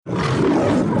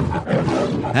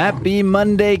Happy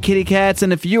Monday, kitty cats.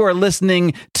 And if you are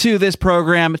listening to this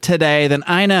program today, then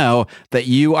I know that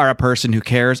you are a person who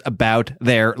cares about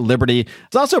their liberty.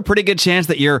 There's also a pretty good chance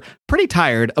that you're pretty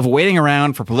tired of waiting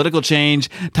around for political change,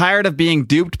 tired of being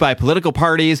duped by political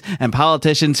parties and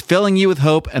politicians filling you with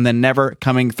hope and then never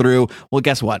coming through. Well,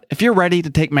 guess what? If you're ready to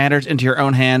take matters into your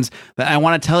own hands, then I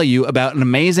want to tell you about an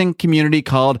amazing community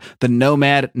called the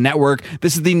Nomad Network.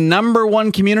 This is the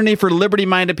 #1 community for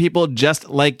liberty-minded people just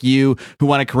like you who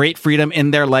want to create freedom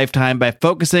in their lifetime by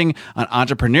focusing on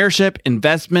entrepreneurship,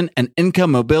 investment, and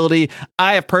income mobility.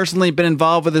 I have personally been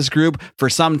involved with this group for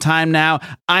some time now.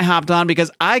 I hopped on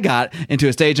because I got into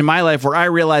a stage in my life where I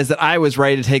realized that I was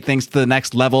ready to take things to the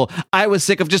next level. I was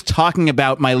sick of just talking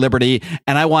about my liberty,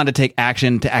 and I wanted to take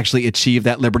action to actually achieve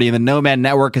that liberty. And the Nomad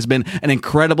Network has been an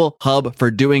incredible hub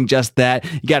for doing just that.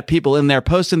 You got people in there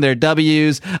posting their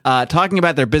W's, talking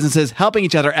about their businesses, helping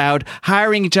each other out,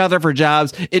 hiring each other for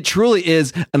jobs. It truly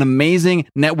is an amazing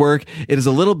network. It is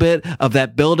a little bit of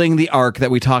that building the arc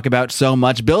that we talk about so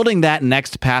much, building that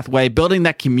next pathway, building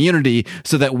that community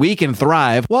so that we can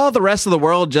thrive while the rest of the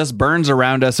world just burns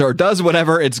around us or does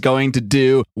whatever it's going to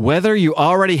do. Whether you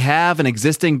already have an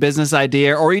existing business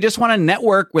idea or you just want to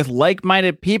network with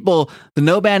like-minded people, the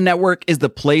Nomad Network is the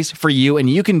place for you, and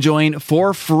you can join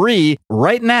for free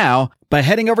right now by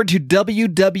heading over to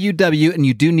www, and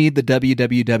you do need the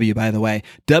www, by the way,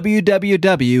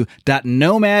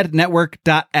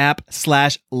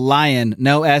 www.nomadnetwork.app/lion,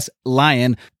 no S,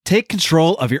 lion. Take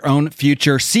control of your own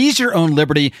future. Seize your own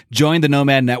liberty. Join the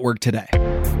Nomad Network today.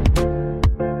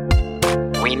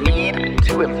 We need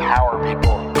to empower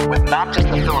people with not just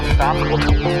the philosophical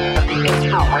tools, but the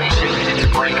inspiration to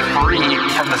break free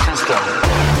from the system.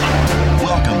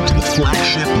 Welcome to the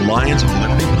flagship Lions of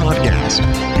Liberty podcast,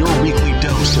 your weekly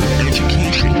dose of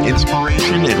education,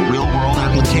 inspiration, and real-world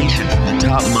application from the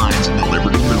top minds in the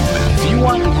liberty movement. If you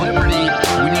want liberty,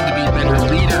 we need to be better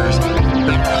leaders,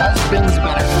 better husbands,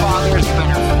 better fathers,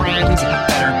 better friends,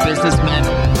 better businessmen.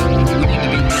 We need to be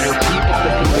better people.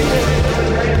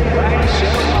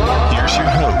 Here's your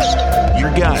host,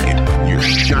 your guide, your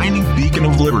shining beacon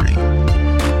of liberty,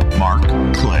 Mark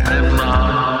Claire. Live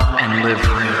long and live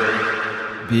free.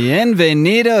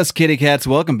 Bienvenidos, kitty cats.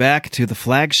 Welcome back to the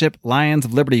flagship Lions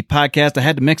of Liberty podcast. I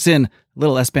had to mix in a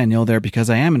little Espanol there because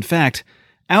I am, in fact,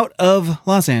 out of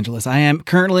Los Angeles. I am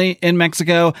currently in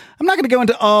Mexico. I'm not going to go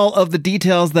into all of the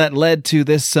details that led to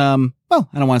this, well,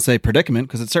 I don't want to say predicament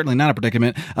because it's certainly not a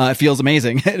predicament. It feels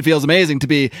amazing. It feels amazing to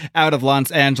be out of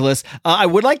Los Angeles. I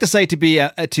would like to say to be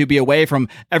away from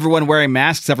everyone wearing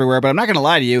masks everywhere, but I'm not going to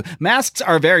lie to you. Masks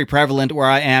are very prevalent where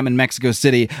I am in Mexico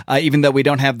City, even though we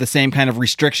don't have the same kind of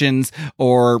restrictions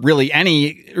or really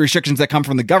any restrictions that come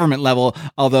from the government level,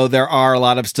 although there are a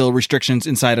lot of still restrictions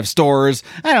inside of stores.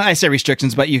 I say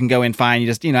restrictions, but you can go in fine. You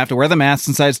just, have to wear the masks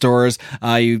inside stores.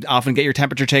 You often get your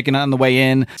temperature taken on the way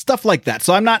in, stuff like that.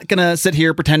 So I'm not going to sit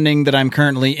here pretending that I'm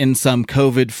currently in some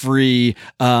COVID-free,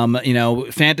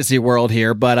 fantasy world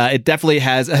here, but it definitely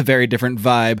has a very different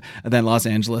vibe than Los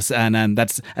Angeles. And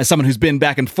that's, as someone who's been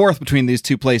back and forth between these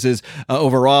two places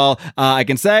overall, I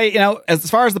can say, as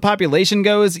far as the population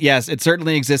goes, yes, it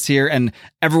certainly exists here and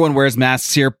everyone wears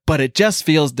masks here, but it just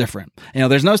feels different.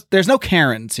 There's no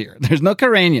Karens here. There's no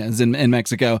Careñas in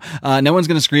Mexico. No one's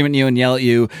going to scream at you and yell at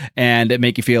you and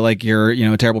make you feel like you're,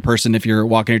 a terrible person if you're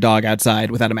walking your dog outside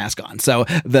without a mask on. So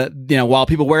while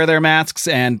people wear their masks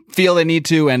and feel they need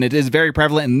to, and it is very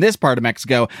prevalent in this part of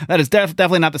Mexico, that is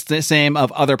definitely not the same of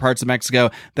other parts of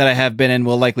Mexico that I have been in,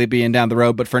 will likely be in down the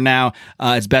road. But for now,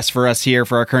 it's best for us here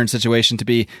for our current situation to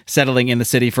be settling in the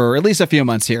city for at least a few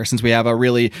months here, since we have a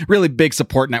really, really big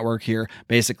support network here,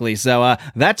 basically. So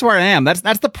that's where I am.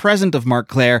 That's the present of Mark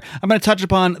Claire. I'm going to touch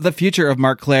upon the future of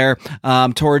Mark Claire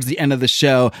towards the end of the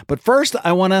show. But first,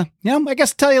 I want to,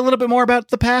 tell you a little bit more about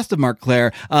the past of Mark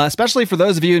Claire, especially for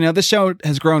those of you, this show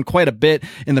has grown quite a bit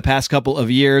in the past couple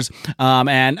of years.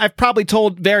 And I've probably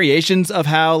told variations of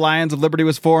how Lions of Liberty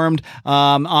was formed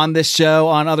on this show,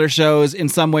 on other shows in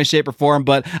some way, shape, or form.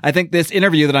 But I think this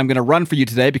interview that I'm going to run for you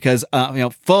today, because,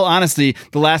 full honesty,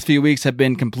 the last few weeks have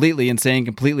been completely insane,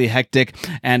 completely hectic.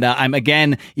 And I'm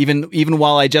again, even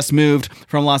while I just moved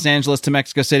from Los Angeles to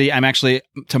Mexico City, I'm actually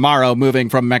tomorrow moving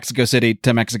from Mexico City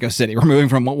to Mexico City. We're moving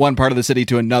from one part of the city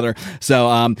to another. So,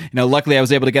 luckily I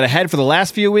was able to get ahead for the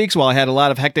last few weeks while I had a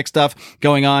lot of hectic stuff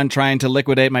going on, trying to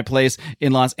liquidate my place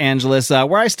in Los Angeles,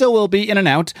 where I still will be in and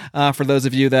out. For those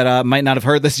of you that might not have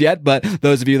heard this yet, but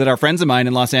those of you that are friends of mine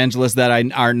in Los Angeles that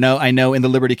I know in the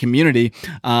Liberty community,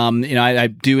 I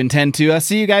do intend to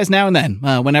see you guys now and then,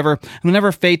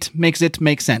 whenever fate makes it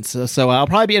make sense. So I'll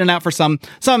probably be in and out for some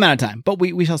amount of time, but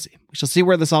we shall see. we shall see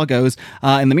where this all goes.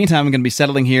 In the meantime, I'm going to be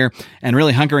settling here and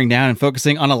really hunkering down and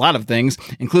focusing on a lot of things,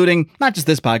 including not just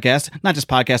this podcast, not just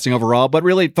podcasting overall, but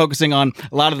really focusing on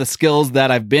a lot of the skills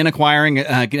that I've been acquiring.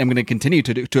 I'm going to continue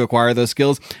to acquire those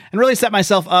skills and really set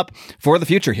myself up for the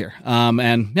future here.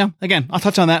 And yeah, again, I'll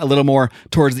touch on that a little more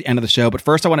towards the end of the show. But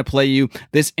first, I want to play you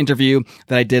this interview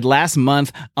that I did last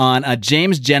month on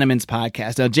James Jenneman's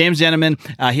podcast. Now, James Jenneman,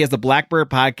 he has the Blackbird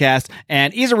podcast,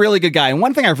 and he's a really good guy. And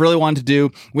one thing I've really wanted to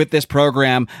do with this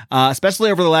program,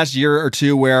 especially over the last year or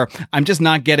two, where I'm just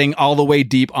not getting all the way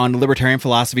deep on libertarian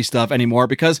philosophy stuff anymore,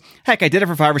 because heck, I did it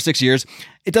for 5 or 6 years.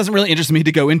 It doesn't really interest me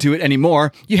to go into it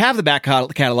anymore. You have the back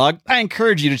catalog. I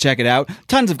encourage you to check it out.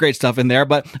 Tons of great stuff in there,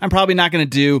 but I'm probably not going to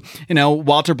do,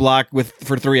 Walter Block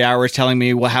for 3 hours telling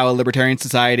me how a libertarian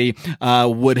society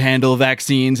would handle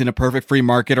vaccines in a perfect free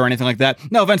market or anything like that.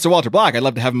 No offense to Walter Block. I'd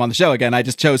love to have him on the show again. I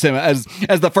just chose him as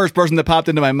the first person that popped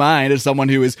into my mind as someone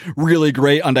who is really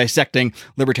great on dissecting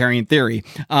libertarian theory.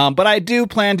 But I do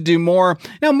plan to do more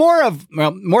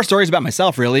stories about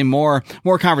myself, really, more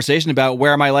conversation about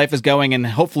where my life is going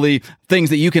and hopefully things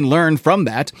that you can learn from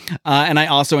that. And I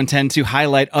also intend to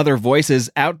highlight other voices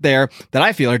out there that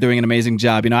I feel are doing an amazing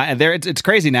job. It's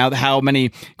crazy now how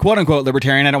many quote unquote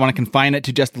libertarian, I don't want to confine it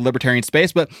to just the libertarian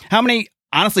space, but how many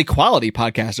honestly quality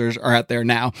podcasters are out there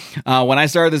now. When I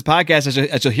started this podcast,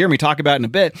 as you'll hear me talk about in a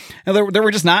bit, there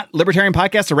were just not libertarian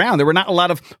podcasts around. There were not a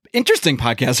lot of interesting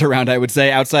podcasts around, I would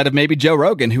say, outside of maybe Joe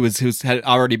Rogan, who's had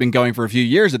already been going for a few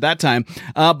years at that time.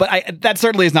 But that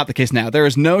certainly is not the case now. There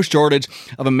is no shortage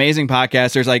of amazing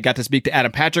podcasters. I got to speak to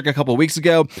Adam Patrick a couple of weeks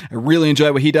ago. I really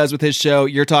enjoy what he does with his show,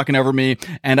 You're Talking Over Me.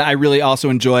 And I really also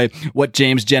enjoy what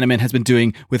James Jenneman has been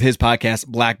doing with his podcast,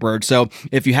 Blackbird. So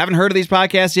if you haven't heard of these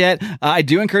podcasts yet, I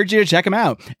do encourage you to check them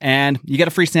out, and you get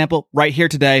a free sample right here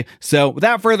today. So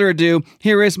without further ado,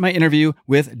 here is my interview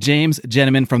with James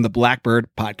Jenneman from the Blackbird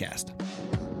podcast.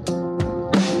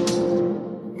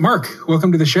 Mark,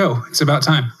 welcome to the show. It's about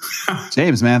time.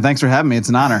 James, man, thanks for having me. It's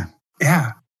an honor.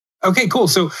 Yeah. Okay, cool.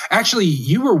 So actually,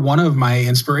 you were one of my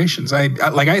inspirations. I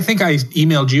think I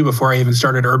emailed you before I even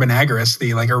started Urban Agorist,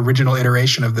 the original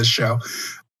iteration of this show.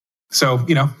 So,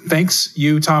 thanks.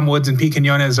 You, Tom Woods, and Pete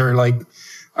Quinones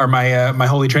are my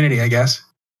holy trinity, I guess.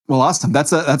 Well, awesome.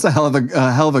 That's a hell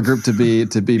of a group to be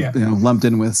yeah. Lumped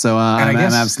in with. So I'm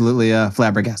absolutely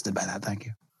flabbergasted by that. Thank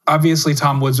you. Obviously,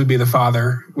 Tom Woods would be the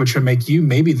father, which would make you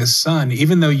maybe the son,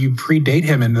 even though you predate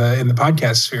him in the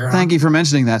podcast sphere. Huh? Thank you for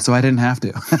mentioning that, so I didn't have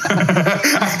to.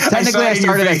 Technically, I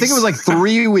started. I think it was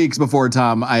 3 weeks before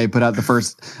Tom. I put out the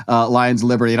first Lions of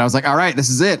Liberty, and I was like, "All right,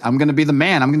 this is it. I'm going to be the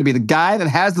man. I'm going to be the guy that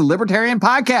has the libertarian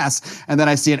podcast." And then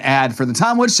I see an ad for the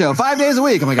Tom Woods Show 5 days a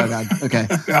week. I'm like, "Oh God, okay,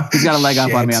 he's got a leg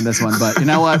up on me on this one." But you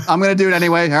know what? I'm going to do it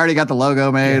anyway. I already got the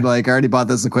logo made. I already bought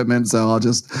this equipment, so I'll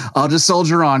just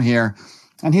soldier on here.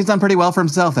 And he's done pretty well for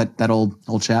himself, that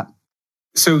old chap.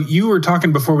 So you were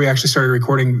talking before we actually started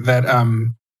recording that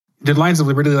did Lions of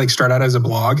Liberty start out as a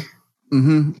blog?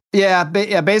 Mm-hmm. Yeah.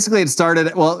 Basically, it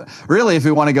started. Well, really, if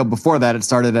we want to go before that, it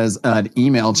started as an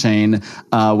email chain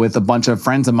with a bunch of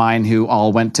friends of mine who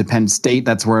all went to Penn State.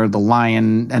 That's where the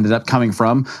lion ended up coming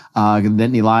from. The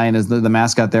Nittany Lion is the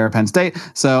mascot there at Penn State.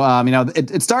 So,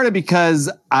 it started because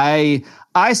I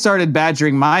started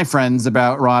badgering my friends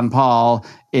about Ron Paul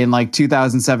in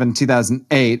 2007,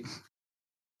 2008.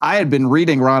 I had been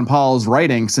reading Ron Paul's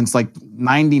writing since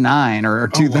 99 or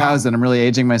 2000. Wow. I'm really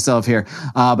aging myself here.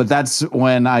 But that's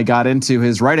when I got into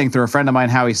his writing through a friend of mine,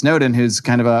 Howie Snowden, who's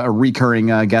kind of a recurring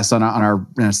guest on our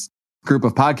group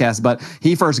of podcasts. But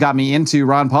he first got me into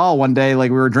Ron Paul one day. We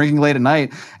were drinking late at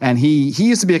night, and he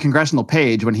used to be a congressional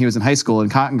page when he was in high school in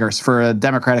Congress for a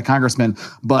Democratic congressman.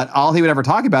 But all he would ever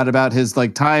talk about his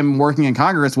time working in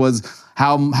Congress was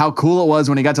how cool it was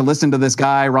when he got to listen to this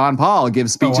guy, Ron Paul,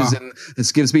 give speeches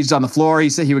give speeches on the floor.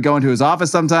 He said he would go into his office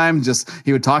sometimes,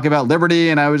 he would talk about liberty.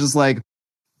 And I was just like,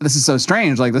 this is so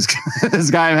strange. This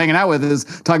guy I'm hanging out with is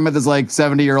talking about this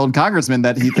 70-year-old congressman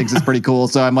that he thinks is pretty cool.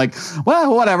 So I'm like,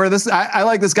 well, whatever. I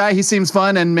like this guy. He seems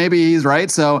fun, and maybe he's right.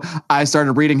 So I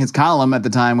started reading his column at the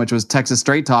time, which was Texas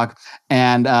Straight Talk,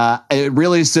 and it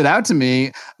really stood out to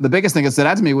me. The biggest thing that stood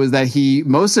out to me was that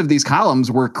most of these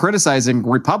columns were criticizing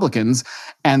Republicans,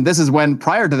 and this is when,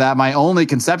 prior to that, my only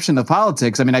conception of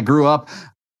politics. I mean, I grew up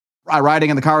riding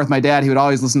in the car with my dad. He would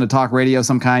always listen to talk radio of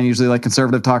some kind, usually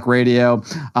conservative talk radio,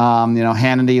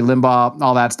 Hannity, Limbaugh,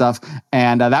 all that stuff.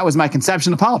 And that was my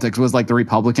conception of politics, was the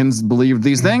Republicans believed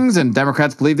these things and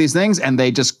Democrats believe these things, and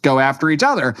they just go after each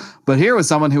other. But here was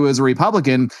someone who was a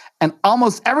Republican, and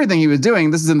almost everything he was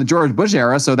doing, this is in the George Bush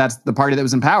era, so that's the party that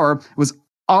was in power, was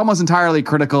almost entirely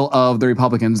critical of the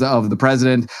Republicans, of the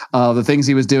president, of the things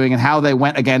he was doing and how they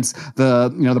went against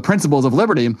the principles of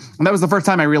liberty. And that was the first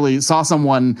time I really saw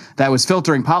someone that was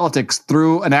filtering politics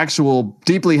through an actual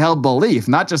deeply held belief,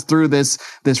 not just through this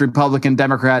Republican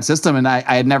Democrat system. And I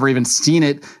had never even seen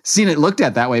it looked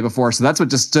at that way before. So that's what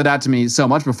just stood out to me so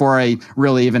much before I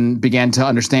really even began to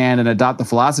understand and adopt the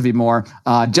philosophy more.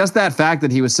 Just that fact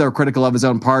that he was so critical of his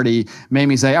own party made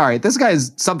me say, all right, this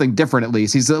guy's something different at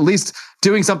least. He's at least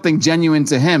doing something genuine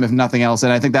to him, if nothing else.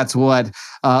 And I think that's what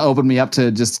opened me up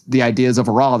to just the ideas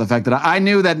overall. The fact that I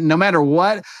knew that no matter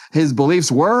what his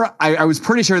beliefs were, I was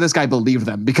pretty sure this guy believed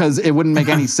them, because it wouldn't make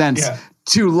any sense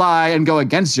to lie and go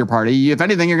against your party. If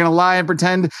anything, you're going to lie and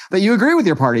pretend that you agree with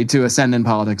your party to ascend in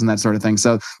politics and that sort of thing.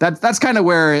 So that's kind of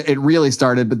where it really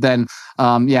started. But then,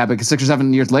 because 6 or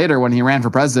 7 years later, when he ran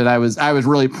for president, I was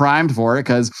really primed for it,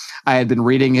 because I had been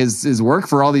reading his work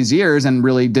for all these years and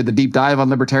really did the deep dive on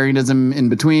libertarianism in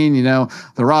between, the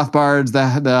Rothbards, the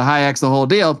Hayeks, the whole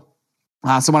deal.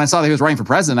 So when I saw that he was running for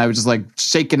president, I was just like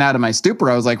shaken out of my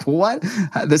stupor. I was like, what?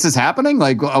 This is happening?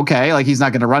 Like, okay, like he's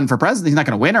not going to run for president. He's not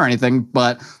going to win or anything,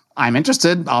 but I'm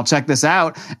interested. I'll check this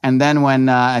out. And then when,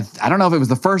 I don't know if it was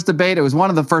the first debate, it was one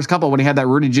of the first couple when he had that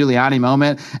Rudy Giuliani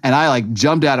moment, and I like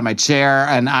jumped out of my chair,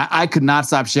 and I could not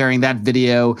stop sharing that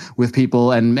video with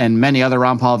people and many other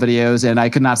Ron Paul videos. And I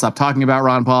could not stop talking about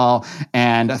Ron Paul.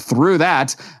 And through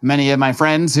that, many of my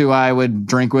friends who I would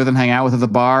drink with and hang out with at the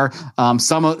bar,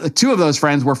 two of those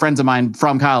friends were friends of mine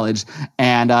from college.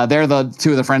 And they're the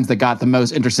two of the friends that got the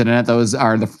most interested in it. Those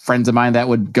are the friends of mine that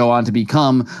would go on to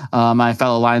become my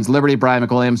fellow Lions Liberty, Brian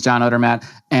McWilliams, John Odermatt.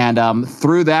 And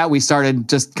through that, we started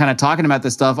just kind of talking about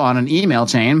this stuff on an email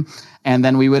chain. And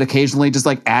then we would occasionally just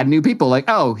like add new people, like,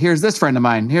 oh, here's this friend of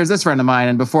mine. Here's this friend of mine.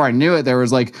 And before I knew it, there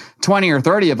was like 20 or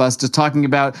 30 of us just talking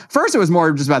about, first, it was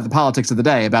more just about the politics of the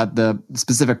day, about the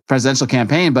specific presidential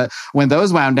campaign. But when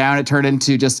those wound down, it turned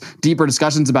into just deeper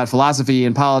discussions about philosophy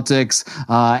and politics,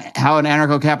 how an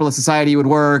anarcho-capitalist society would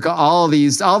work, all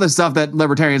this stuff that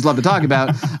libertarians love to talk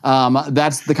about.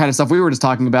 That's the kind of stuff we were just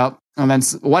talking about. And then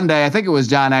one day, I think it was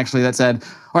John actually that said,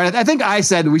 or I think I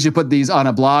said we should put these on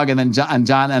a blog, and then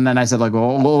John, and then I said like,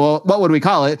 well, what would we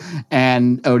call it?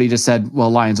 And Odie just said, well,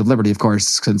 Lions of Liberty, of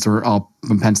course, since we're all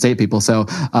from Penn State people. So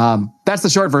that's the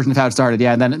short version of how it started.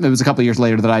 Yeah, and then it was a couple of years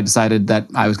later that I decided that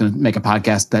I was going to make a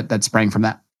podcast that sprang from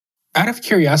that. Out of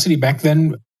curiosity, back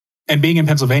then, and being in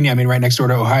Pennsylvania, I mean, right next door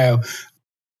to Ohio,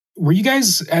 were you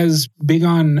guys as big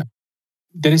on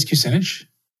Dennis Kucinich?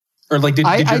 Or like, did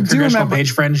your congressional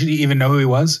page friend even know who he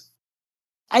was?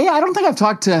 I don't think I've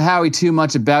talked to Howie too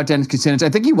much about Dennis Kucinich. I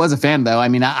think he was a fan, though. I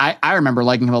mean, I remember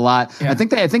liking him a lot. Yeah. I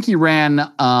think he ran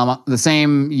the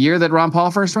same year that Ron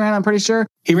Paul first ran, I'm pretty sure.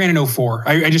 He ran in 2004.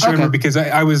 I just remember because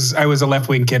I was a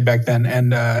left-wing kid back then,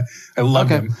 and I loved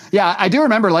him. Yeah, I do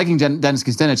remember liking Dennis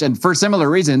Kucinich, and for similar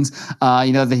reasons.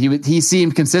 That he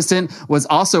seemed consistent, was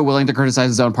also willing to criticize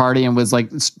his own party, and was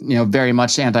like, very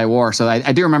much anti-war. So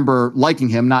I do remember liking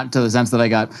him, not to the sense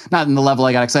that not in the level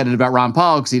I got excited about Ron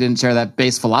Paul, because he didn't share that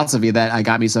base philosophy that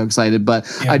got me so excited. But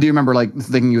I do remember like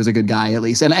thinking he was a good guy at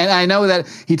least, and I know that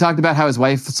he talked about how his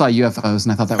wife saw UFOs,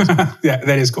 and I thought that was cool. Yeah,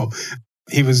 that is cool.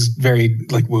 He was very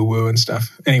like woo-woo and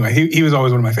stuff. Anyway, he was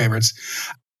always one of my favorites.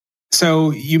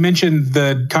 So you mentioned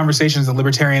the conversations that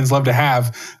libertarians love to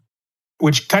have,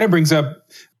 which kind of brings up,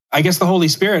 I guess, the Holy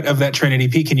Spirit of that Trinity,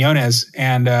 Pete Quinones,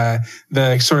 and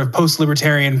the sort of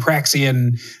post-libertarian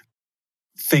Praxian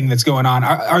thing that's going on.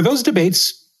 Are those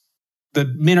debates, the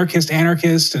minarchist,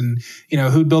 anarchist, and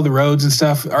who'd build the roads and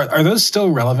stuff, are those still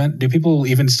relevant? Do people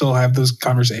even still have those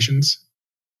conversations?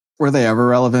 Were they ever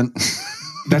relevant?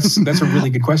 That's a really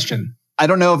good question. I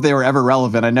don't know if they were ever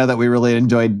relevant. I know that we really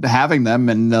enjoyed having them,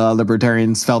 and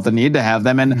libertarians felt the need to have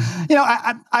them. And,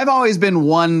 I've always been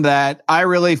one that I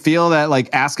really feel that like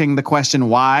asking the question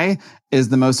why is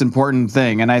the most important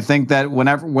thing. And I think that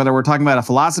whether we're talking about a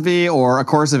philosophy or a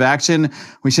course of action,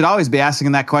 we should always be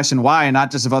asking that question why,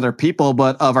 not just of other people,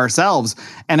 but of ourselves.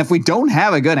 And if we don't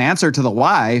have a good answer to the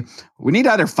why, we need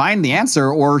to either find the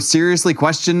answer or seriously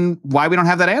question why we don't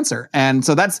have that answer. And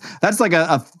so that's like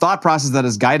a thought process that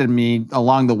has guided me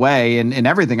along the way in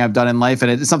everything I've done in life.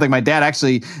 And it's something my dad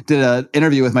actually did an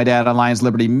interview with my dad on Lions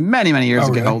Liberty many, many years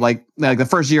ago. Really? Like the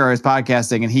first year I was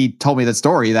podcasting, and he told me that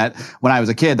story that when I was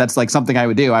a kid, that's like something I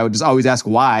would do. I would just always ask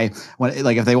why.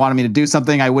 Like if they wanted me to do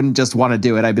something, I wouldn't just want to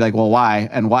do it. I'd be like, well, why?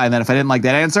 And why? And then if I didn't like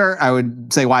that answer, I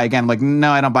would say why again. Like,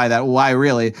 no, I don't buy that. Why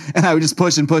really? And I would just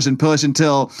push and push and push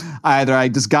until either I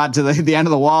just got to the end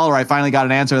of the wall, or I finally got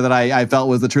an answer that I felt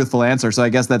was the truthful answer. So I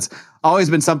guess that's always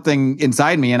been something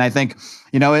inside me. And I think,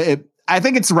 I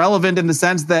think it's relevant in the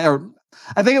sense that, or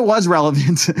I think it was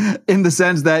relevant in the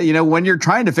sense that, you know, when you're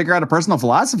trying to figure out a personal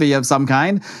philosophy of some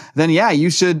kind, then yeah, you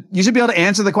should be able to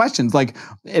answer the questions. Like,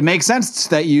 it makes sense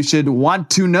that you should want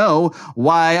to know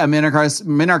why a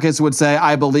minarchist would say,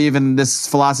 I believe in this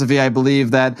philosophy. I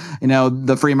believe that, you know,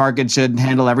 the free market should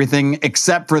handle everything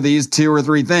except for these 2 or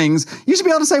 3 things. You should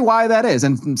be able to say why that is.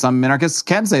 And some minarchists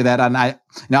can say that. And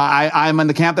I'm in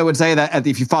the camp that would say that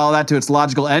if you follow that to its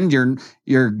logical end,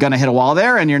 you're going to hit a wall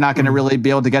there and you're not going to really be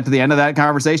able to get to the end of that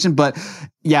conversation. But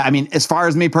yeah, I mean, as far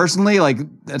as me personally, like,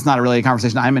 it's not really a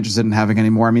conversation I'm interested in having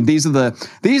anymore. I mean, these are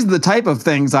the type of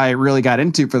things I really got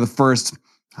into for the first,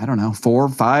 I don't know, 4,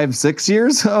 5, 6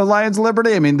 years of Lions of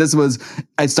Liberty. I mean,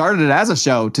 I started it as a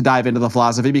show to dive into the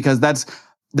philosophy because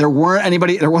there wasn't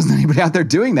anybody out there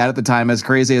doing that at the time, as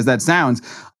crazy as that sounds.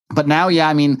 But now, yeah,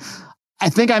 I mean, I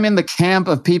think I'm in the camp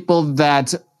of people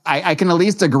that I can at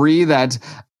least agree that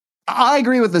I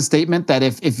agree with the statement that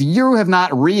if you have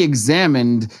not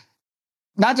re-examined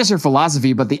not just your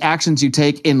philosophy, but the actions you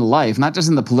take in life, not just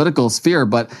in the political sphere,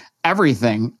 but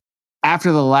everything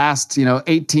after the last,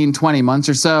 18, 20 months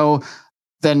or so,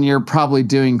 then you're probably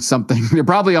doing something. You're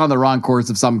probably on the wrong course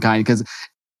of some kind. Because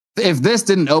if this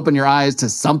didn't open your eyes to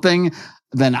something,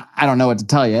 then I don't know what to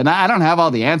tell you. And I don't have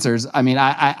all the answers. I mean,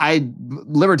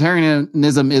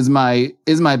 libertarianism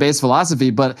is my base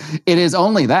philosophy, but it is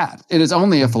only that. It is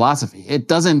only a philosophy. It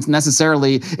doesn't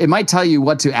necessarily, it might tell you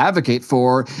what to advocate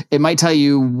for. It might tell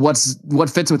you what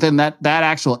fits within that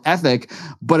actual ethic,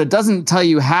 but it doesn't tell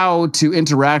you how to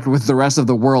interact with the rest of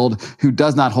the world who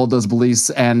does not hold those beliefs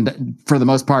and for the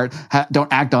most part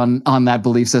don't act on that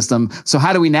belief system. So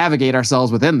how do we navigate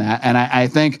ourselves within that? And I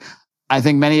think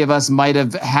many of us might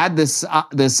have had this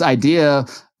idea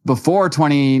before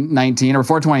 2019 or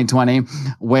before 2020,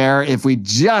 where if we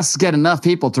just get enough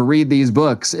people to read these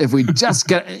books, if we just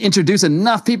introduce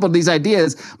enough people to these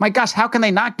ideas, my gosh, how can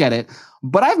they not get it?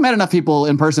 But I've met enough people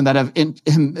in person that have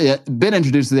been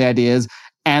introduced to the ideas,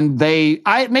 and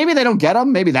maybe they don't get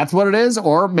them. Maybe that's what it is,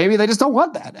 or maybe they just don't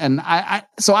want that. And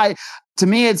to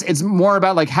me, it's more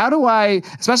about like, how do I,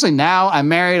 especially now I'm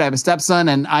married, I have a stepson,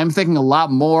 and I'm thinking a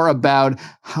lot more about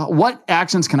what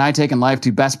actions can I take in life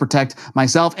to best protect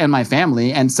myself and my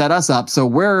family and set us up so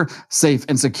we're safe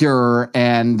and secure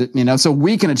and, so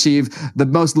we can achieve the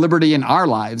most liberty in our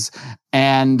lives.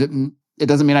 And it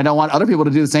doesn't mean I don't want other people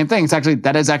to do the same thing.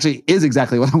 That is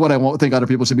exactly what I think other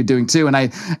people should be doing too. And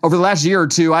over the last year or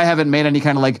two, I haven't made any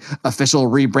kind of like official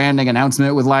rebranding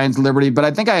announcement with Lions of Liberty, but I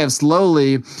think I have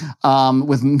slowly,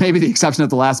 with maybe the exception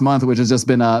of the last month, which has just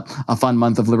been a fun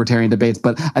month of libertarian debates.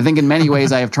 But I think in many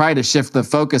ways I have tried to shift the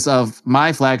focus of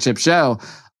my flagship show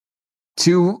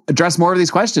to address more of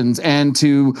these questions and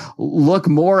to look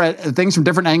more at things from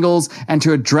different angles and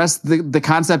to address the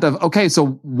concept of, okay, so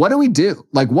what do we do?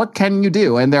 Like, what can you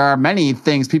do? And there are many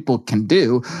things people can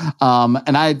do.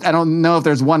 And I don't know if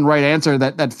there's one right answer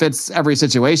that fits every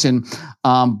situation.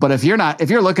 But if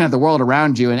you're looking at the world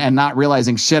around you and not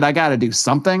realizing, shit, I got to do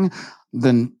something,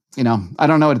 then, I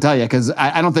don't know what to tell you, because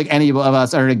I don't think any of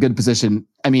us are in a good position.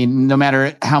 I mean, no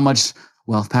matter how much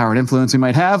wealth, power, and influence we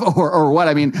might have or what,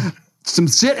 I mean, some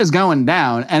shit is going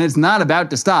down and it's not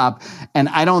about to stop. And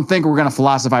I don't think we're going to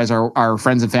philosophize our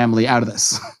friends and family out of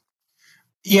this.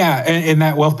 Yeah. And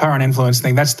that wealth, power, and influence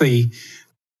thing, that's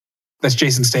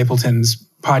Jason Stapleton's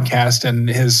podcast and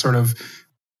his sort of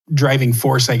driving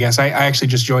force, I guess. I actually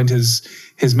just joined his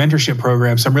mentorship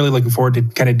program. So I'm really looking forward to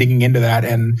kind of digging into that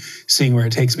and seeing where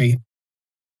it takes me.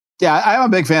 Yeah, I'm a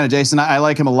big fan of Jason. I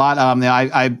like him a lot.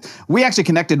 We actually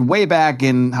connected way back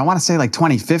in, I want to say like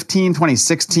 2015,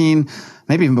 2016,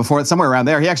 maybe even before, somewhere around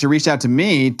there. He actually reached out to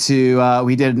me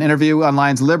we did an interview on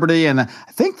Lions of Liberty, and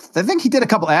I think he did a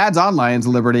couple ads on Lions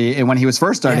of Liberty when he was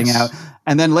first starting out.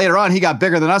 And then later on, he got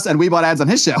bigger than us, and we bought ads on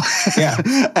his show. Yeah,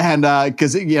 and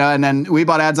and then we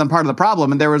bought ads on Part of the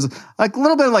Problem, and there was like a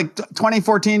little bit of like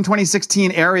 2014,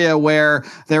 2016 area where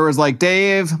there was like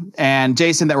Dave and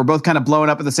Jason that were both kind of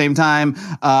blowing up at the same time.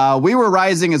 We were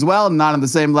rising as well, not on the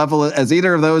same level as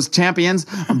either of those champions,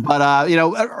 but I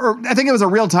think it was a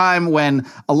real time when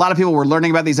a lot of people were learning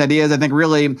about these ideas. I think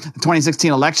really the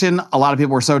 2016 election, a lot of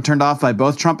people were so turned off by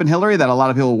both Trump and Hillary that a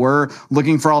lot of people were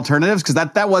looking for alternatives, because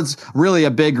that was really a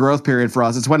big growth period for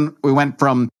us. It's when we went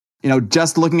from,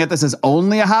 just looking at this as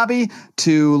only a hobby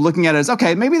to looking at it as,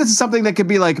 okay, maybe this is something that could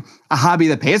be like a hobby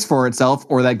that pays for itself,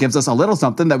 or that gives us a little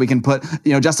something that we can put,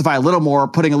 justify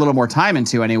putting a little more time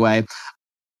into anyway.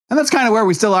 And that's kind of where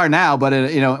we still are now, but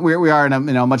we are in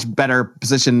a much better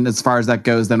position as far as that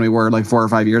goes than we were like 4 or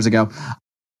 5 years ago.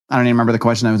 I don't even remember the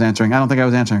question I was answering. I don't think I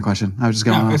was answering a question. I was just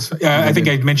going. I think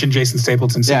I mentioned Jason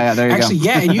Stapleton. So yeah, there you go. Actually,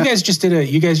 yeah, and you guys just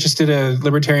did a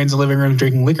Libertarians in the Living Room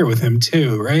drinking liquor with him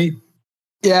too, right?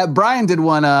 Yeah, Brian did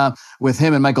one with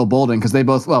him and Michael Bolden because they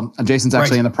both, well, Jason's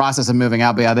actually in the process of moving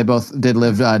out, but yeah, they both did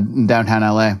live in downtown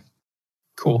LA.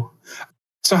 Cool.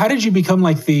 So how did you become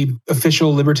like the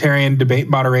official libertarian debate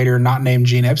moderator not named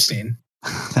Gene Epstein?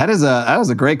 That was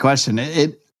a great question.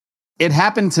 It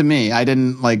happened to me. I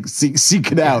didn't like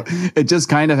seek it out. It just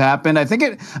kind of happened. I think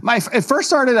it first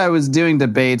started, I was doing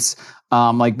debates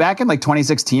like back in like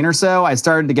 2016 or so. I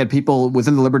started to get people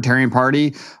within the Libertarian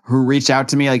Party who reached out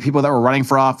to me, like people that were running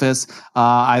for office,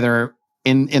 either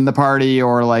in the party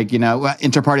or like,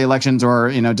 inter-party elections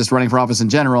or, just running for office in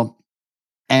general.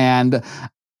 And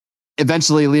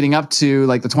eventually leading up to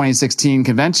like the 2016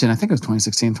 convention, I think it was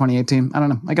 2016, 2018. I don't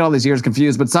know. I got all these years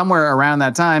confused, but somewhere around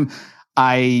that time,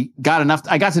 I got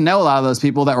to know a lot of those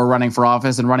people that were running for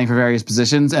office and running for various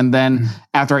positions. And then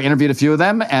after I interviewed a few of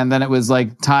them, and then it was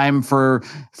like time for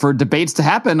debates to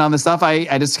happen on this stuff,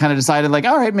 I just kind of decided like,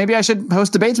 all right, maybe I should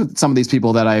host debates with some of these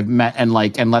people that I've met and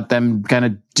let them kind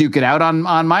of duke it out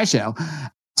on my show.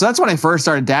 So that's when I first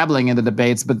started dabbling into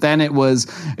debates. But then it was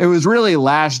really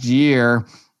last year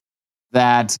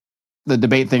that the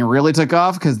debate thing really took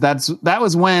off, because that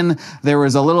was when there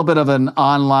was a little bit of an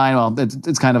online, well,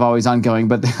 it's kind of always ongoing,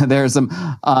 but there are some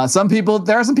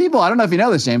people, I don't know if you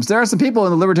know this, James, there are some people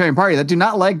in the Libertarian Party that do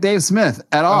not like Dave Smith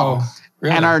at all. Oh,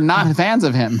 really? And are not fans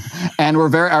of him, and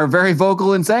are very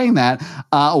vocal in saying that.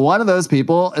 One of those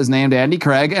people is named Andy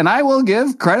Craig, and I will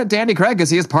give credit to Andy Craig because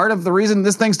he is part of the reason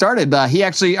this thing started. He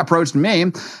actually approached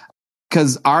me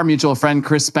because our mutual friend,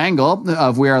 Chris Spangle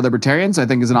of We Are Libertarians, I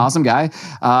think is an awesome guy.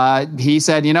 He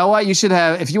said, you know what, you should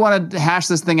have, if you want to hash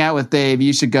this thing out with Dave,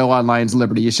 you should go on Lions of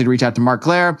Liberty. You should reach out to Mark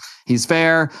Claire. He's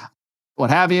fair, what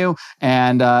have you.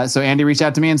 And so Andy reached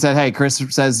out to me and said, hey, Chris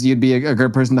says you'd be a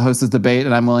good person to host this debate,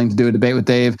 and I'm willing to do a debate with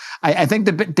Dave. I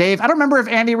think Dave, I don't remember if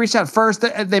Andy reached out first.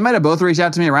 They might have both reached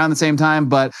out to me around the same time,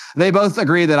 but they both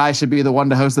agreed that I should be the one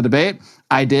to host the debate.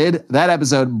 I did. That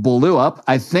episode blew up.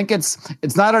 I think it's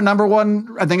not our number one.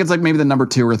 I think it's like maybe the number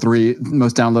 2 or 3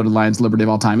 most downloaded Lions of Liberty of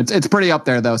all time. It's pretty up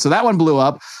there though. So that one blew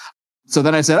up. So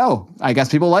then I said, oh, I guess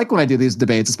people like when I do these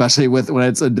debates, especially when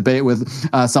it's a debate with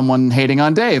someone hating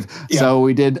on Dave. Yeah. So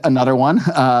we did another one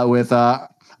with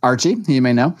Archie, who you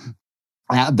may know.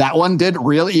 That one did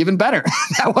really even better.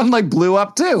 That one like blew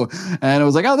up too. And it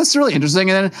was like, oh, this is really interesting.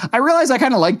 And then I realized I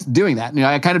kind of liked doing that.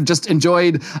 I kind of just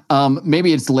enjoyed,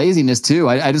 maybe it's laziness too.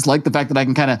 I just like the fact that I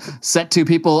can kind of set 2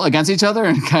 people against each other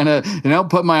and kind of,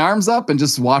 put my arms up and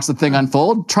just watch the thing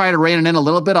unfold, try to rein it in a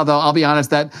little bit. Although I'll be honest,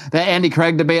 that Andy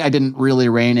Craig debate, I didn't really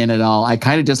rein in at all. I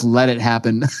kind of just let it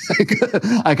happen.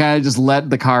 I kind of just let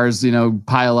the cars,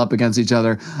 pile up against each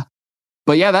other.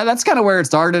 But yeah, that's kind of where it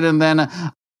started. And then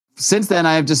since then,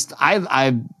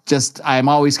 I'm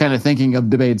always kind of thinking of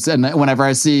debates, and whenever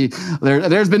I see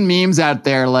there's been memes out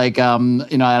there like I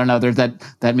don't know, there's that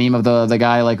meme of the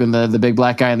guy like when the big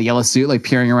black guy in the yellow suit like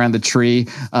peering around the tree,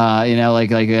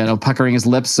 puckering his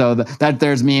lips. So that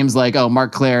there's memes like, oh,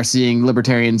 Mark Claire seeing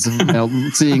libertarians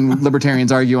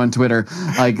argue on Twitter.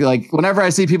 Like whenever I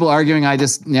see people arguing, I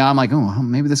just I'm like, oh,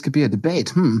 maybe this could be a debate.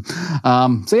 So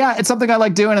yeah, it's something I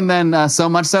like doing, and then so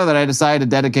much so that I decided to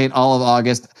dedicate all of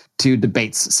August to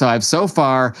debates. So I've so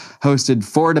far hosted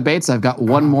 4 debates. I've got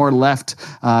 1 more left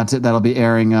that'll be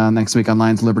airing next week on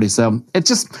Lions of Liberty. So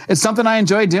it's something I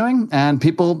enjoy doing, and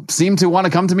people seem to want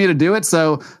to come to me to do it.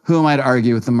 So who am I to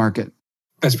argue with the market?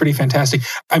 That's pretty fantastic.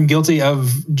 I'm guilty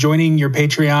of joining your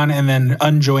Patreon and then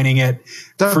unjoining it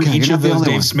for each of those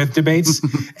Dave Smith debates.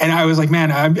 And I was like,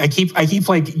 man, I keep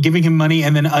like giving him money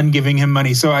and then ungiving him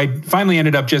money. So I finally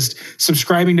ended up just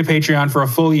subscribing to Patreon for a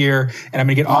full year, and I'm going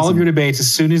to get all of your debates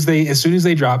as soon as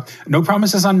they drop. No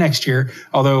promises on next year.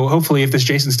 Although hopefully, if this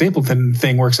Jason Stapleton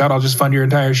thing works out, I'll just fund your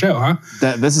entire show, huh?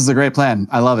 This is a great plan.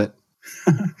 I love it.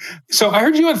 So I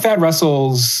heard you on Thad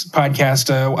Russell's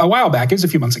podcast a while back. It was a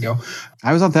few months ago.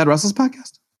 I was on Thad Russell's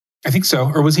podcast? I think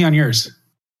so. Or was he on yours?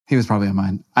 He was probably on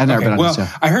mine. I've never been on his show.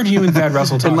 I heard you and Thad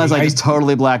Russell talking. Unless I just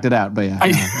totally blacked it out. But yeah.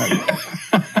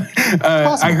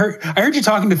 I heard you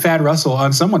talking to Thad Russell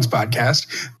on someone's podcast,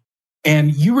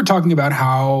 and you were talking about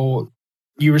how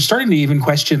you were starting to even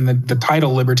question the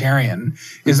title libertarian.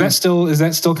 Is that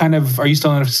still kind of, are you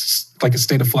still in a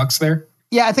state of flux there?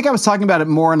 Yeah, I think I was talking about it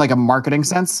more in like a marketing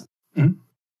sense. Mm-hmm.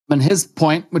 And his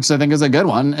point, which I think is a good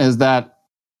one, is that,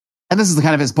 and this is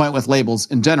kind of his point with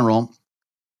labels in general,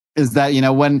 is that,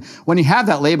 when you have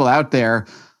that label out there,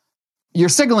 you're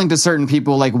signaling to certain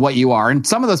people like what you are. And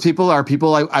some of those people are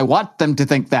people I want them to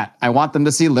think that. I want them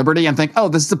to see liberty and think, oh,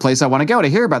 this is the place I want to go to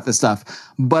hear about this stuff.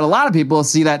 But a lot of people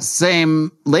see that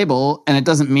same label and it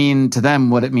doesn't mean to them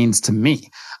what it means to me.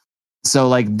 So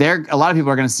like a lot of people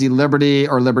are going to see liberty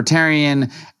or libertarian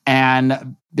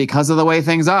and because of the way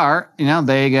things are,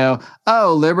 they go,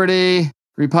 oh, liberty,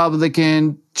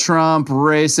 Republican, Trump,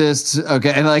 racist.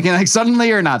 Okay. And like suddenly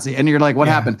you're a Nazi and you're like, what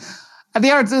happened? At the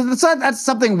end, that's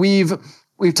something we've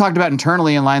talked about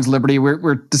internally in Lions of Liberty.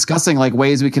 We're discussing like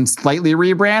ways we can slightly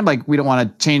rebrand. Like we don't want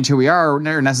to change who we are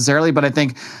necessarily, but I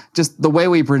think just the way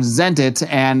we present it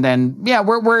and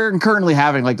we're currently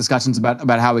having like discussions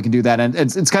about how we can do that. And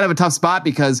it's kind of a tough spot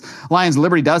because Lions of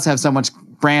Liberty does have so much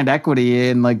brand equity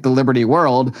in like the Liberty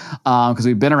world because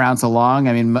we've been around so long.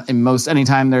 I mean,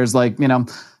 anytime there's like,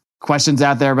 questions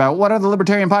out there about what are the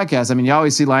libertarian podcasts. I mean, you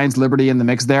always see Lions Liberty in the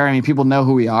mix there. I mean, people know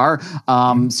who we are.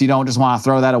 So you don't just want to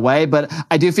throw that away. But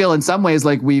I do feel in some ways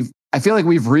like we've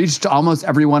reached almost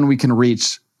everyone we can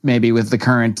reach maybe with the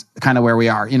current kind of where we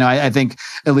are. I think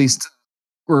at least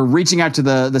we're reaching out to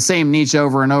the same niche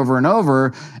over and over and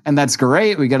over. And that's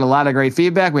great. We get a lot of great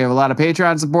feedback. We have a lot of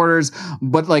Patreon supporters,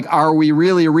 but like, are we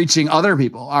really reaching other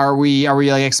people? Are we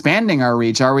like expanding our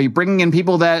reach? Are we bringing in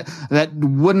people that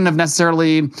wouldn't have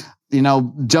necessarily,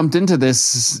 jumped into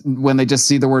this when they just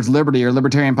see the words liberty or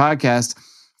libertarian podcast?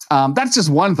 That's just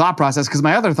one thought process. Cause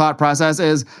my other thought process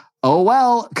is, oh,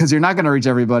 well, because you're not going to reach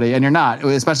everybody and you're not,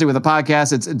 especially with a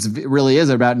podcast. It really is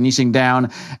about niching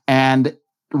down. And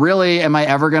really, am I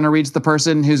ever going to reach the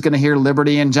person who's going to hear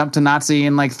liberty and jump to Nazi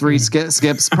in like 3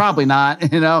 skips? Probably not.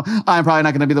 I'm probably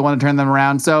not going to be the one to turn them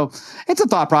around. So it's a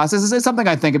thought process. It's something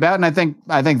I think about. And I think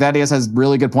Thaddeus has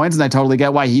really good points. And I totally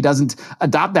get why he doesn't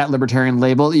adopt that libertarian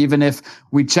label. Even if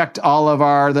we checked all of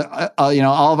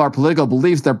our political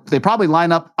beliefs, they probably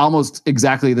line up almost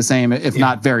exactly the same, if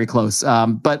not very close.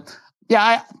 But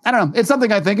yeah, I don't know. It's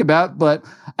something I think about, but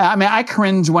I mean, I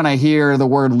cringe when I hear the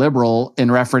word liberal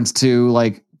in reference to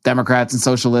like Democrats and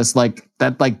socialists like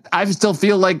that. Like I still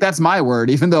feel like that's my word,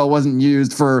 even though it wasn't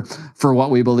used for what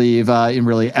we believe in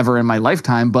really ever in my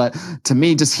lifetime. But to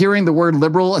me, just hearing the word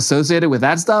liberal associated with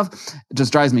that stuff, it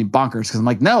just drives me bonkers because I'm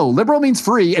like, no, liberal means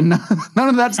free, and none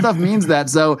of that stuff means that.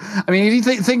 So I mean, if you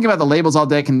think about the labels all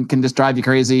day, can just drive you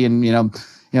crazy and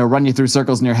run you through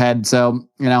circles in your head. So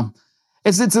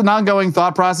It's an ongoing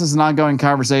thought process, an ongoing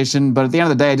conversation. But at the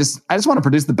end of the day, I just want to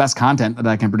produce the best content that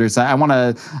I can produce. I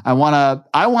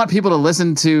want people to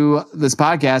listen to this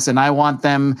podcast, and I want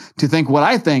them to think what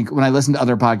I think when I listen to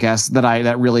other podcasts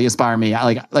that really inspire me.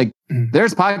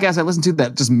 There's podcasts I listen to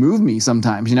that just move me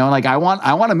sometimes. I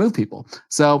want to move people.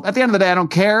 So at the end of the day, I don't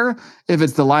care if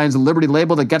it's the Lions of Liberty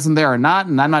label that gets them there or not.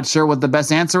 And I'm not sure what the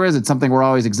best answer is. It's something we're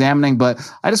always examining, but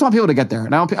I just want people to get there,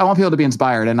 and I want people to be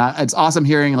inspired. And it's awesome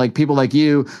hearing like people like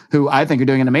you, who I think are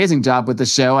doing an amazing job with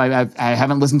this show. I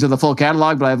haven't listened to the full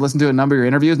catalog, but I've listened to a number of your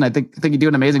interviews, and I think you do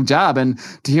an amazing job. And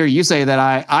to hear you say that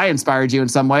I inspired you in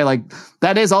some way, like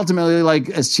that is ultimately, like,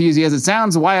 as cheesy as it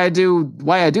sounds, why I do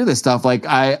this stuff. Like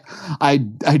I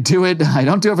do it. I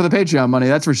don't do it for the Patreon money,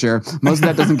 that's for sure. Most of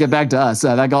that doesn't get back to us.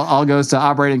 That all goes to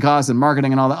operating costs and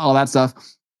marketing and all that stuff.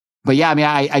 But yeah, I mean,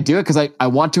 I do it because I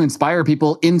want to inspire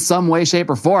people in some way,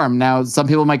 shape, or form. Now, some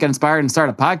people might get inspired and start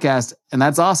a podcast, and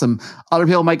that's awesome. Other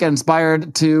people might get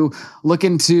inspired to look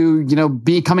into,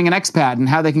 becoming an expat and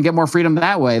how they can get more freedom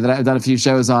that way, that I've done a few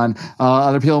shows on.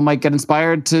 Other people might get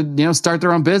inspired to, start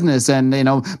their own business and,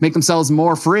 make themselves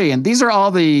more free. And these are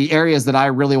all the areas that I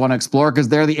really want to explore, because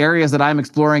they're the areas that I'm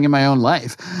exploring in my own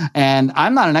life. And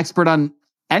I'm not an expert on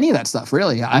any of that stuff,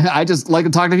 really. I just like to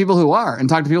talk to people who are, and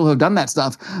talk to people who have done that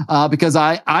stuff, because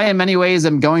I in many ways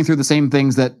am going through the same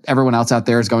things that everyone else out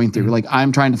there is going through. Like,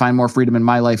 I'm trying to find more freedom in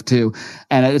my life too.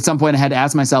 And at some point I had to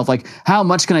ask myself, like, how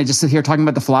much can I just sit here talking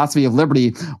about the philosophy of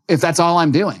liberty if that's all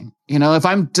I'm doing? If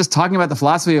I'm just talking about the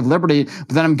philosophy of liberty, but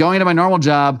then I'm going to my normal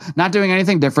job, not doing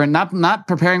anything different, not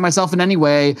preparing myself in any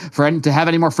way to have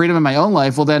any more freedom in my own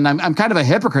life, well, then I'm kind of a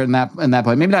hypocrite in that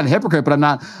point. Maybe not a hypocrite, but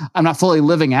I'm not fully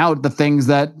living out the things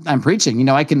that I'm preaching.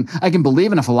 I can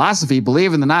believe in a philosophy,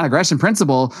 believe in the non-aggression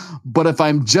principle, but if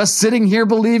I'm just sitting here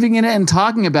believing in it and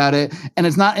talking about it, and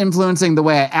it's not influencing the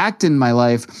way I act in my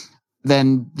life,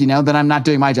 then I'm not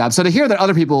doing my job. So to hear that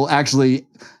other people actually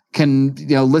can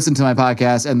listen to my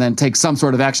podcast and then take some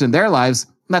sort of action in their lives,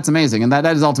 that's amazing. And that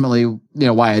is ultimately,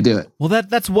 why I do it. Well,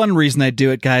 that's one reason I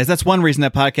do it, guys. That's one reason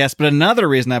that podcast. But another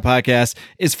reason that podcast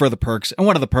is for the perks. And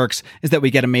one of the perks is that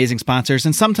we get amazing sponsors.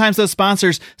 And sometimes those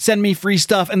sponsors send me free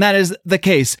stuff. And that is the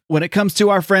case when it comes to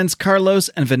our friends Carlos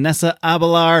and Vanessa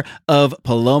Abelar of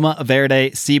Paloma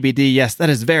Verde CBD. Yes, that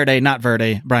is Verde, not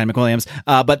Verde, Brian McWilliams.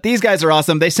 But these guys are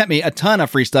awesome. They sent me a ton of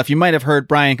free stuff. You might have heard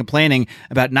Brian complaining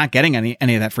about not getting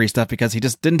any of that free stuff because he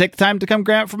just didn't take the time to come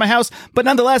grab it from my house. But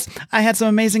nonetheless, I had some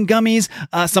amazing gummies.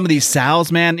 Some of these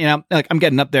Sal's, man, like I'm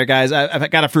getting up there, guys.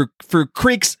 I've got a Fruit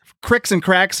Creeks cricks and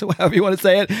cracks, however you want to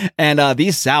say it. And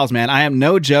these salves, man, I am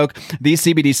no joke. These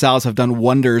CBD salves have done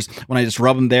wonders when I just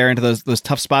rub them there into those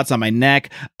tough spots on my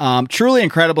neck. Truly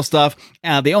incredible stuff.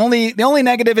 The only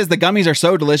negative is the gummies are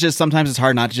so delicious. Sometimes it's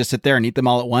hard not to just sit there and eat them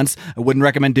all at once. I wouldn't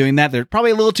recommend doing that. They're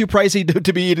probably a little too pricey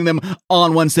to be eating them all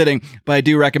in one sitting, but I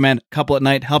do recommend a couple at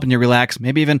night, helping you relax.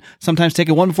 Maybe even sometimes take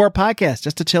one before a podcast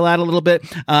just to chill out a little bit.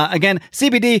 Again,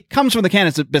 CBD comes from the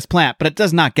cannabis plant, but it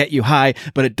does not get you high,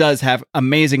 but it does have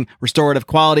amazing restorative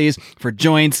qualities for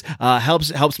joints.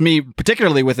 Helps me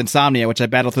particularly with insomnia, which I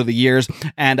battled through the years.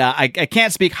 And I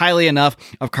can't speak highly enough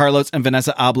of Carlos and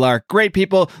Vanessa Ablar. Great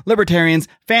people, libertarians,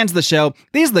 fans of the show.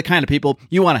 These are the kind of people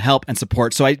you want to help and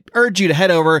support. So I urge you to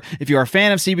head over. If you are a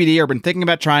fan of CBD or been thinking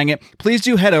about trying it, please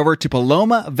do head over to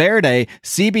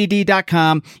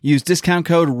PalomaVerdeCBD.com. Use discount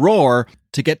code ROAR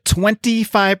to get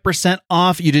 25%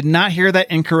 off. You did not hear that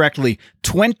incorrectly.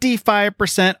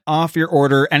 25% off your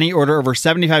order, any order over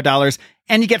 $75,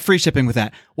 and you get free shipping with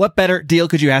that. What better deal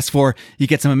could you ask for? You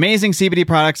get some amazing CBD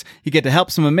products. You get to help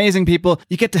some amazing people.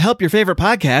 You get to help your favorite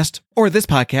podcast or this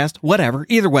podcast, whatever,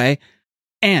 either way.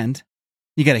 And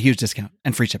you get a huge discount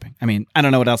and free shipping. I mean, I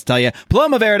don't know what else to tell you.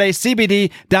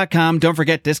 PalomaVerdeCBD.com. Don't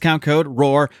forget discount code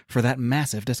ROAR for that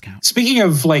massive discount. Speaking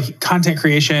of like content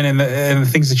creation and the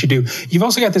things that you do, you've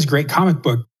also got this great comic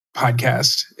book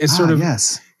podcast. It's sort of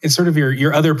it's sort of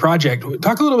your other project.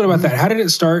 Talk a little bit about that. How did it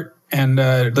start? And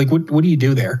what do you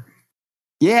do there?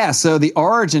 Yeah, so the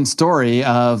origin story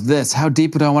of this, how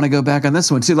deep do I want to go back on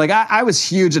this one too? Like I was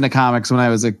huge into comics when I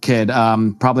was a kid.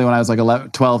 Probably when I was like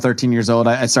 11, 12, 13 years old,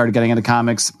 I started getting into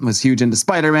comics, was huge into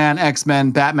Spider-Man,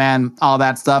 X-Men, Batman, all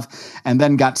that stuff. And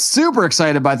then got super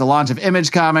excited by the launch of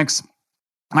Image Comics.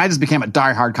 I just became a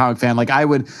diehard comic fan. Like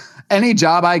any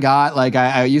job I got, like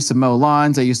I used to mow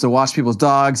lawns. I used to wash people's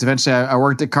dogs. Eventually I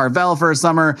worked at Carvel for a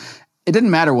summer. It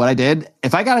didn't matter what I did.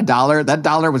 If I got $1, that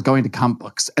 $1 was going to comic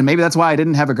books. And maybe that's why I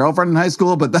didn't have a girlfriend in high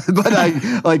school, but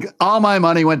I like all my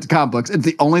money went to comic books. It's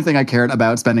the only thing I cared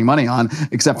about spending money on,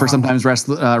 except for sometimes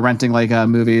renting like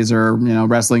movies or,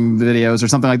 wrestling videos or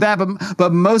something like that.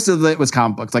 But most of it was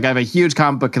comic books. Like I have a huge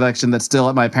comic book collection that's still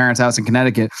at my parents' house in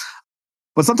Connecticut.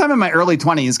 But sometime in my early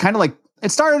 20s, kind of like it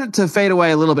started to fade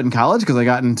away a little bit in college because I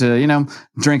got into,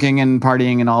 drinking and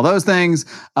partying and all those things.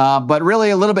 But really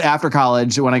a little bit after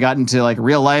college, when I got into like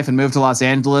real life and moved to Los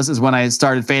Angeles, is when I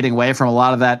started fading away from a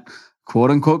lot of that quote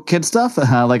unquote kid stuff.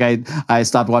 Like I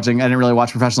stopped watching. I didn't really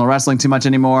watch professional wrestling too much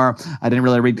anymore. I didn't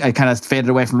really read. I kind of faded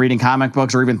away from reading comic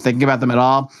books or even thinking about them at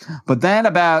all. But then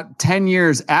about 10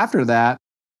 years after that,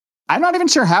 I'm not even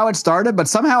sure how it started, but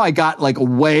somehow I got like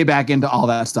way back into all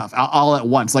that stuff all at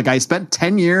once. Like I spent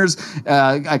 10 years.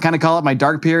 I kind of call it my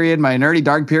dark period, my nerdy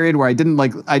dark period, where I didn't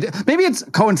maybe it's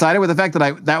coincided with the fact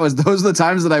that those are the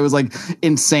times that I was like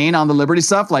insane on the Liberty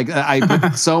stuff. Like I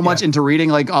put so much into reading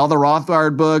like all the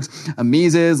Rothbard books,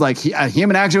 Mises, like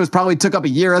Human Action was probably took up a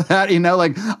year of that,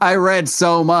 like I read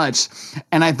so much.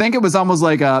 And I think it was almost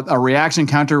like a reaction,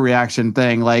 counter reaction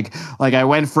thing. Like I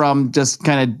went from just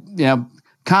kind of,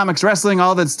 comics, wrestling,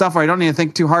 all that stuff where I don't need to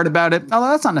think too hard about it. Although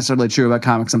that's not necessarily true about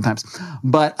comics sometimes.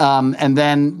 But, and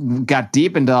then got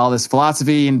deep into all this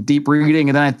philosophy and deep reading.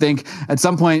 And then I think at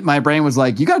some point my brain was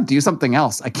like, you got to do something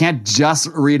else. I can't just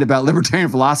read about libertarian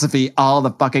philosophy all the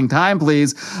fucking time,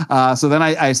 please. So then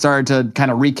I started to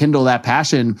kind of rekindle that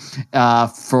passion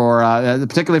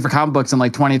particularly for comic books in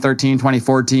like 2013,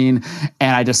 2014.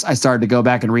 And I started to go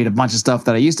back and read a bunch of stuff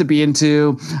that I used to be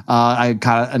into. I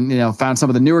kind of, found some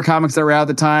of the newer comics that were out at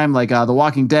the time, like The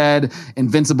Walking Dead,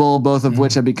 Invincible, both of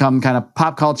which have become kind of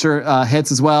pop culture hits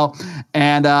as well.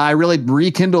 And I really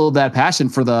rekindled that passion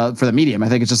for the medium. I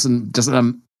think it's just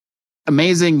an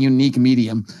amazing, unique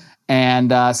medium.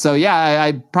 And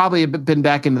I probably have been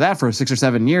back into that for 6 or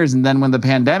 7 years. And then when the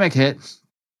pandemic hit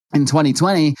in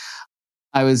 2020,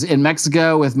 I was in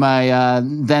Mexico with my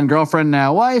then girlfriend,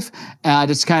 now wife,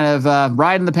 just kind of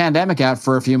riding the pandemic out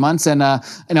for a few months. And,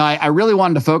 I really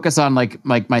wanted to focus on like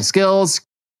my skills,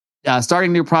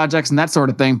 starting new projects and that sort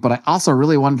of thing. But I also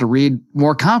really wanted to read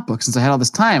more comic books since I had all this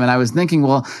time. And I was thinking,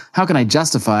 well, how can I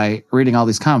justify reading all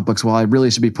these comic books while I really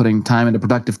should be putting time into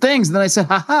productive things? And then I said,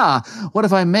 what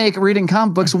if I make reading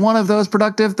comic books one of those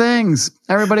productive things?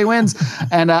 Everybody wins.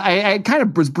 And I kind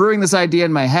of was brewing this idea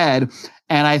in my head.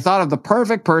 And I thought of the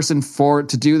perfect person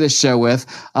to do this show with,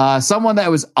 someone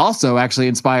that was also actually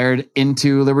inspired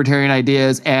into libertarian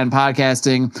ideas and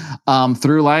podcasting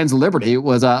through Lions of Liberty.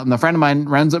 Was a friend of mine,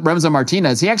 Remzo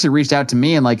Martinez. He actually reached out to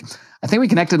me in like I think we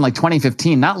connected in like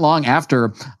 2015, not long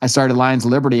after I started Lions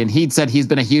of Liberty. And he'd said he's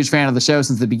been a huge fan of the show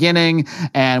since the beginning.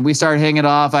 And we started hanging it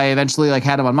off. I eventually like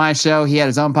had him on my show. He had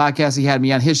his own podcast. He had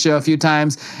me on his show a few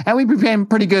times. And we became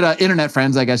pretty good internet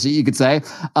friends, I guess you could say.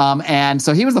 And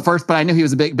so he was the first, but I knew he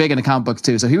was big into comic books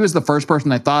too. So he was the first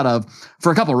person I thought of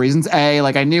for a couple of reasons.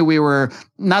 Like I knew we were,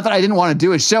 not that I didn't want to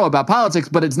do a show about politics,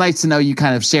 but it's nice to know you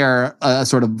kind of share a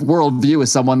sort of worldview with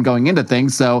someone going into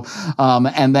things. So,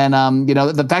 and then,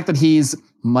 the fact that he's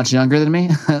much younger than me,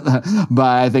 but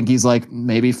I think he's like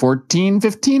maybe 14,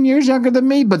 15 years younger than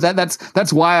me. But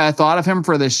that's why I thought of him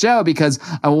for this show, because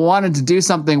I wanted to do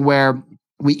something where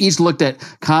we each looked at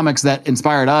comics that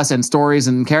inspired us and stories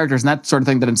and characters and that sort of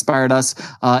thing that inspired us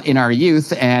in our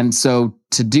youth. And so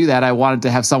to do that, I wanted to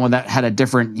have someone that had a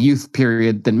different youth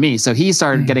period than me. So he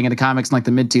started getting into comics in like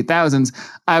the mid 2000s.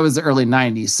 I was the early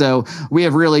 90s. So we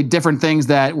have really different things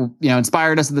that,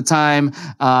 inspired us at the time,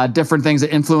 different things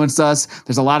that influenced us.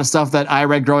 There's a lot of stuff that I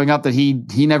read growing up that he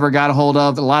never got a hold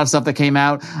of. A lot of stuff that came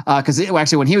out because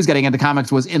actually when he was getting into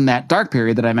comics was in that dark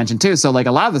period that I mentioned too. So like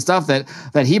a lot of the stuff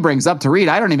that he brings up to read,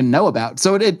 I don't even know about.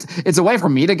 So it's a way for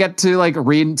me to get to like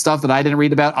read stuff that I didn't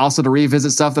read about, also to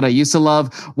revisit stuff that I used to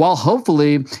love, while hopefully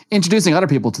introducing other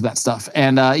people to that stuff.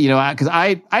 And, because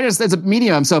I just, it's a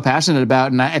medium I'm so passionate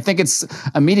about. And I think it's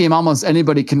a medium almost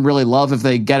anybody can really love if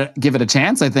they give it a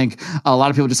chance. I think a lot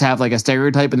of people just have like a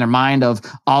stereotype in their mind of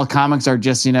all comics are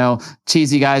just,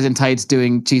 cheesy guys in tights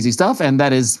doing cheesy stuff. And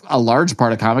that is a large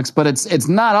part of comics, but it's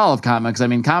not all of comics. I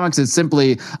mean, comics is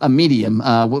simply a medium.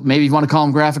 Maybe you want to call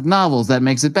them graphic novels. That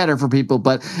makes it better for people,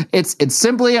 but it's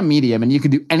simply a medium and you can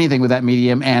do anything with that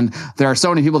medium. And there are so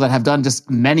many people that have done just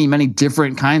many, many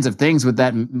different kinds of things with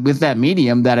that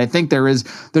medium that I think there's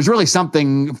really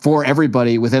something for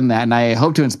everybody within that. And I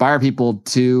hope to inspire people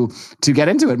to get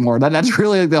into it more. That's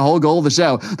really the whole goal of the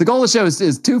show. The goal of the show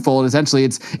is twofold. Essentially,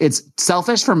 it's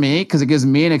selfish for me because it gives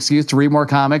me an excuse to read more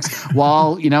comics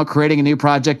while, creating a new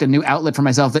project, a new outlet for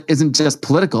myself that isn't just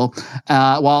political,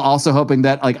 while also hoping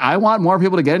that like I want more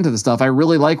people to get into this stuff. I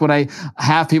really like when I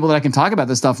have people that I can talk about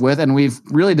this stuff with, and we've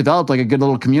really developed like a good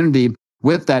little community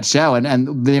with that show.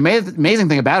 And the amazing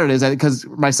thing about it is that because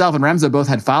myself and Remzo both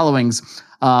had followings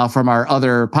from our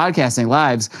other podcasting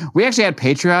lives, we actually had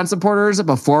Patreon supporters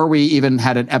before we even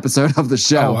had an episode of the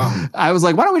show. Oh, wow. I was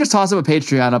like, why don't we just toss up a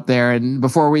Patreon up there? And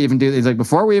before we even do, he's like,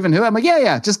 before we even who? I'm like,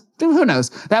 yeah, just who knows?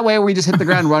 That way we just hit the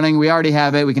ground running. We already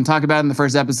have it. We can talk about it in the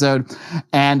first episode.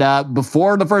 And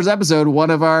before the first episode, one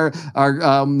of our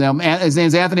his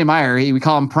name's Anthony Meyer. We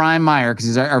call him Prime Meyer because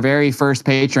he's our very first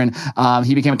patron.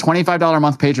 He became a $25 a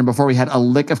month patron before we had a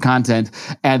lick of content.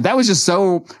 And that was just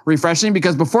so refreshing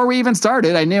because before we even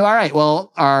started, I knew, all right,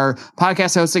 well, our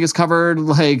podcast hosting is covered.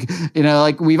 Like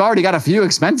we've already got a few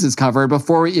expenses covered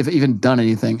before we've even done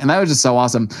anything. And that was just so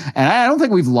awesome. And I don't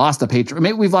think we've lost a patron.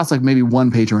 Maybe we've lost maybe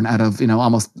one patron out of,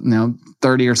 almost,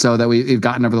 30 or so that we've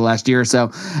gotten over the last year or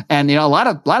so. And, a lot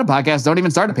of podcasts don't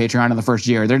even start a Patreon in the first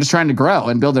year. They're just trying to grow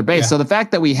and build their base. Yeah. So the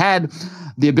fact that we had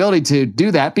the ability to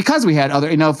do that because we had other,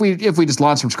 if we just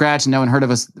launched from scratch and no one heard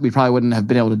of us, we probably wouldn't have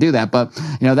been able to do that. But,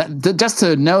 just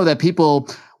to know that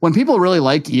when people really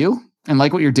like you and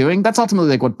like what you're doing, that's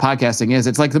ultimately like what podcasting is.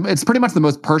 It's like it's pretty much the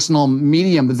most personal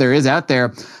medium that there is out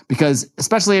there because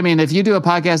especially, if you do a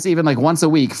podcast even like once a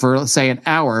week for say an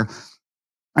hour,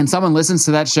 and someone listens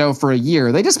to that show for a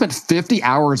year, they just spent 50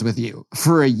 hours with you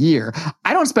for a year.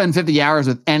 I don't spend 50 hours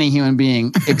with any human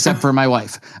being except for my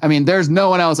wife. There's no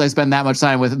one else I spend that much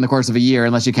time with in the course of a year,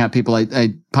 unless you count people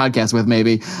I podcast with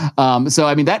maybe.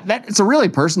 So that it's a really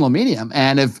personal medium.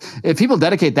 And if people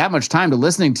dedicate that much time to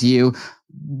listening to you,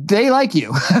 they like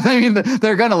you.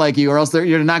 They're going to like you or else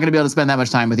you're not going to be able to spend that much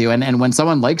time with you. And when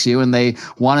someone likes you and they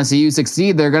want to see you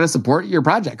succeed, they're going to support your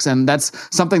projects. And that's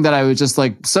something that I was just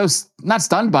like, so not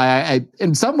stunned by. I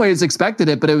in some ways expected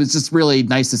it, but it was just really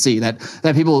nice to see that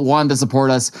people wanted to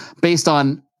support us based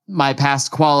on my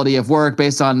past quality of work,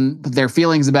 based on their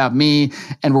feelings about me,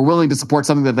 and we're willing to support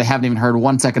something that they haven't even heard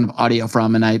 1 second of audio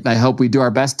from. And I hope we do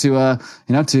our best to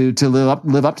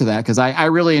live up to that because I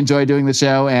really enjoy doing the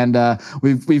show, and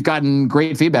we've gotten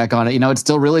great feedback on it. It's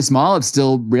still really small, it's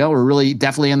still real. We're really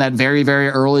definitely in that very, very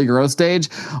early growth stage,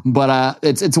 but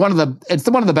it's one of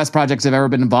the best projects I've ever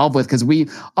been involved with because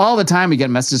all the time we get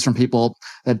messages from people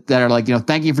that are like,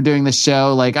 thank you for doing this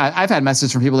show. Like I've had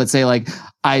messages from people that say like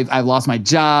I've lost my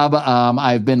job. job.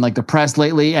 I've been like depressed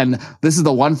lately, and this is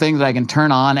the one thing that I can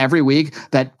turn on every week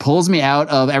that pulls me out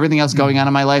of everything else going on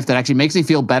in my life, that actually makes me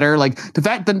feel better. Like the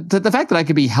fact that I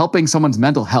could be helping someone's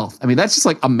mental health. I mean, that's just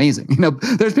like amazing. You know,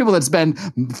 there's people that spend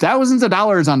thousands of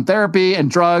dollars on therapy and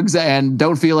drugs and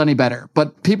don't feel any better,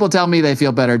 but people tell me they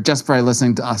feel better just by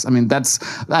listening to us. I mean, that's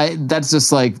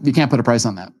just like, you can't put a price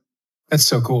on that. That's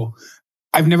so cool.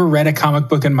 I've never read a comic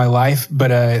book in my life, but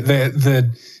the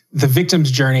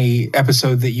Victim's Journey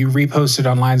episode that you reposted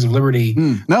on Lions of Liberty.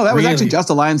 No, that was actually just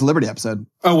a Lions of Liberty episode.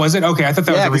 Oh, was it? Okay, I thought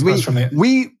that was a repost from the...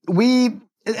 We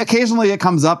occasionally it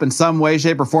comes up in some way,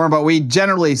 shape, or form, but we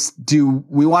generally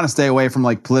we want to stay away from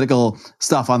like political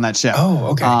stuff on that show. Oh,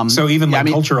 okay. So even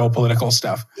cultural political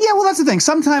stuff. Yeah, well, that's the thing.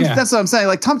 Sometimes that's what I'm saying.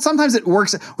 Like sometimes it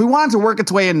works. We want it to work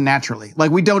its way in naturally.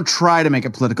 Like we don't try to make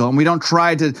it political, and we don't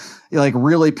try to like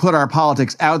really put our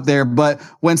politics out there. But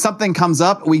when something comes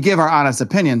up, we give our honest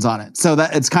opinions on it. So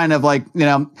that it's kind of like, you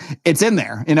know, it's in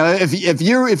there. You know, if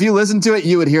you listen to it,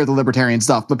 you would hear the libertarian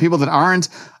stuff. But people that aren't,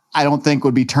 I don't think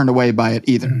would be turned away by it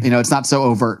either. You know, it's not so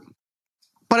overt,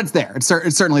 but it's there. It's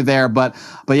certainly there. But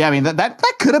yeah, I mean, that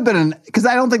could have been because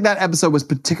I don't think that episode was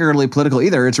particularly political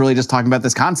either. It's really just talking about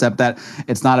this concept that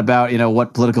it's not about, you know,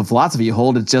 what political philosophy you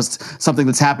hold. It's just something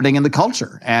that's happening in the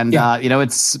culture. And, you know,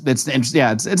 it's an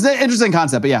interesting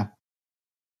concept, but yeah.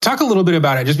 Talk a little bit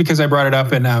about it just because I brought it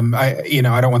up and,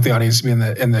 I don't want the audience to be in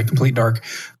the complete dark.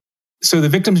 So the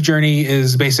Victim's Journey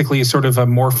is basically sort of a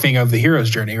morphing of the hero's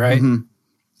journey, right? Mm-hmm.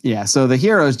 Yeah, so the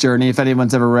hero's journey, if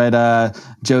anyone's ever read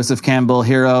Joseph Campbell,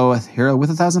 Hero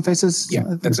with a Thousand Faces? Yeah,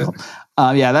 that's it.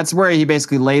 That's where he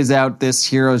basically lays out this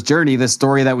hero's journey, this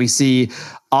story that we see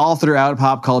all throughout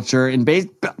pop culture and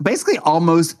basically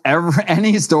almost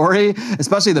any story,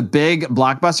 especially the big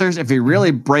blockbusters. If you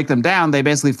really break them down, they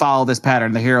basically follow this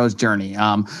pattern, the hero's journey.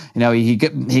 You know, he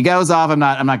goes off. I'm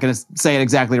not going to say it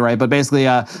exactly right, but basically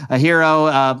a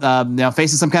hero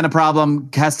faces some kind of problem,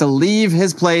 has to leave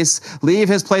his place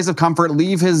of comfort,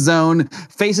 leave his zone,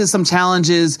 faces some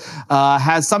challenges,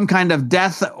 has some kind of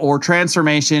death or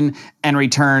transformation, and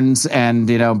returns and,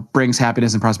 you know, brings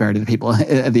happiness and prosperity to people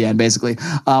at the end, basically.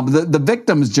 The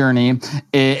victim's journey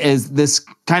is this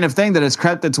kind of thing that has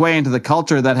crept its way into the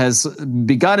culture that has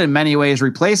begun in many ways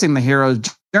replacing the hero's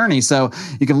journey. So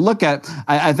you can look at,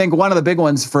 I think one of the big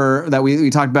ones that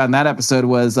we talked about in that episode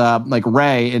was like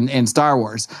Rey in Star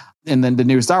Wars. And then the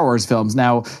new Star Wars films.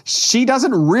 Now, she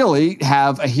doesn't really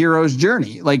have a hero's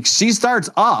journey. Like, she starts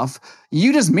off,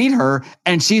 you just meet her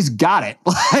and she's got it.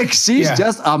 Like, she's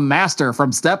just a master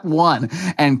from step one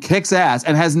and kicks ass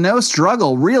and has no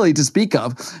struggle really to speak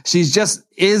of. She's just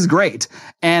is great.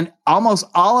 And almost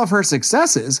all of her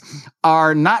successes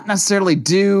are not necessarily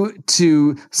due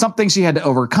to something she had to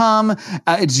overcome.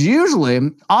 It's usually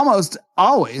almost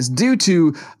always due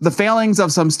to the failings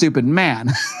of some stupid man.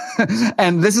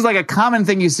 And this is like a common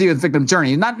thing you see with victim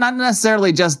journey, not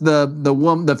necessarily just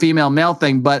the female male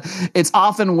thing, but it's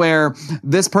often where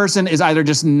this person is either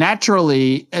just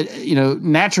naturally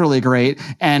great,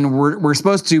 and we're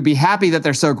supposed to be happy that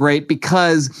they're so great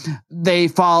because they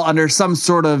fall under some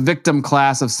sort of victim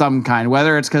class of some kind,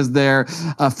 whether it's because they're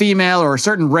a female or a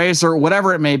certain race or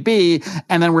whatever it may be,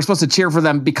 and then we're supposed to cheer for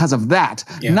them because of that,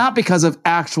 not because of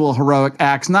actual heroic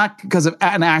acts, not because of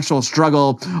an actual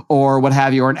struggle or what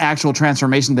have you, or an actual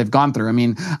transformation they've gone through. I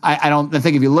mean, I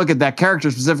think if you look at that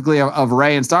character specifically of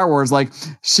Rey in Star Wars, like,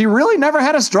 she really never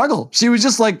had a struggle. She was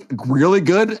just like really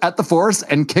good at the Force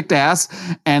and kicked ass,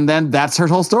 and then that's her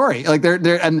whole story. Like,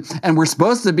 and we're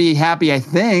supposed to be happy. I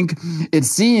think it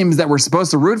seems that we're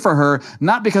supposed to root for her,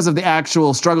 not because of the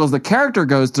actual struggles the character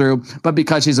goes through, but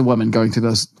because she's a woman going through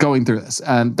this.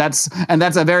 And that's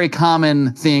a very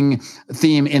common theme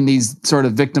in these sort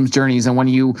of victims' journeys. And when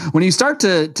you start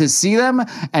to see them,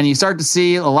 and you start to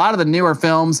see a lot of the newer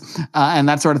films and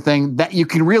that sort of thing, that you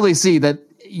can really see that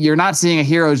you're not seeing a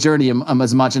hero's journey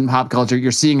as much in pop culture.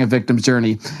 You're seeing a victim's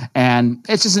journey. And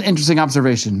it's just an interesting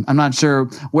observation. I'm not sure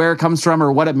where it comes from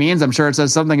or what it means. I'm sure it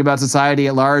says something about society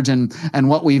at large and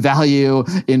what we value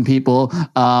in people.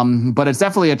 But it's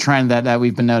definitely a trend that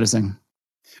we've been noticing.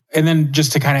 And then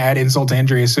just to kind of add insult to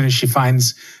injury, as soon as she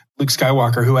finds Luke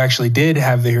Skywalker, who actually did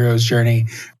have the hero's journey,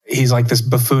 he's like this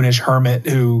buffoonish hermit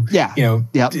who,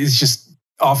 is just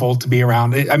awful to be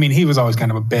around. I mean, he was always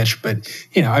kind of a bitch, but,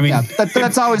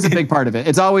 that's always a big part of it.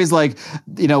 It's always like,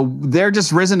 they're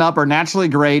just risen up or naturally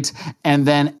great, and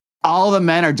then all the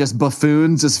men are just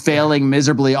buffoons, just failing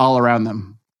miserably all around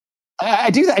them. I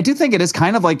do think it is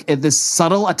kind of like this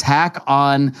subtle attack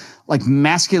on like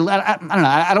masculine. I don't know.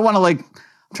 I don't want to like.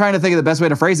 I'm trying to think of the best way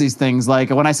to phrase these things. Like,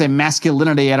 when I say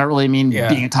masculinity, I don't really mean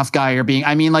being a tough guy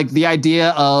I mean like the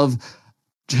idea of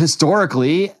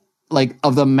historically like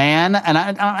of the man, and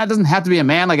I doesn't have to be a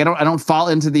man. Like I don't fall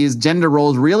into these gender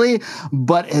roles really,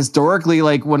 but historically,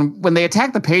 like when they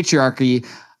attack the patriarchy,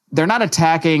 they're not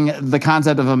attacking the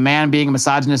concept of a man being a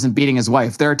misogynist and beating his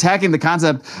wife. They're attacking the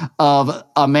concept of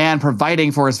a man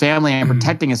providing for his family and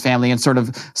protecting his family and sort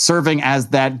of serving as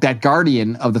that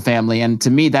guardian of the family. And to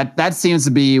me, that seems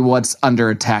to be what's under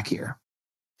attack here.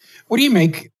 What do you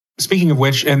make, speaking of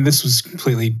which, and this was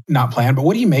completely not planned, but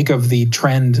what do you make of the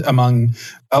trend among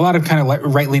a lot of kind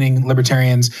of right-leaning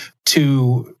libertarians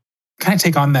to kind of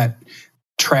take on that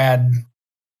trad?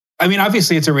 I mean,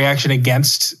 obviously it's a reaction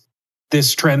against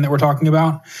this trend that we're talking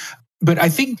about, but I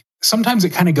think sometimes it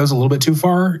kind of goes a little bit too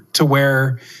far to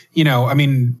where, I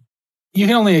mean, you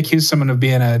can only accuse someone of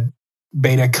being a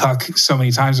beta cuck so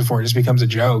many times before it just becomes a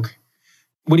joke.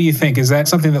 What do you think? Is that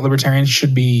something that libertarians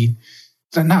should be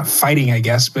not fighting, I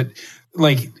guess, but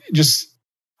like just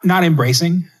not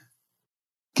embracing?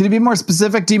 Can you be more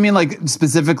specific? Do you mean like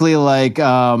specifically like,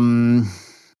 I'm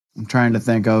trying to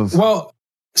think of. Well,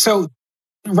 so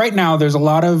right now there's a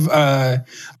lot of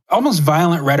almost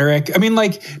violent rhetoric. I mean,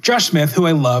 like Josh Smith, who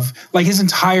I love, like his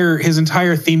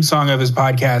entire theme song of his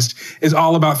podcast is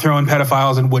all about throwing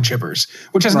pedophiles and wood chippers,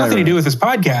 which has nothing to do with his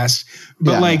podcast.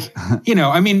 But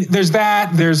I mean, there's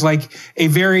that. There's like a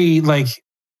very like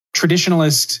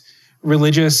traditionalist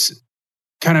religious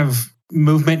kind of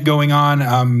movement going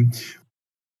on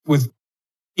with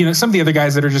some of the other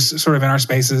guys that are just sort of in our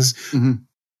spaces. Mm-hmm.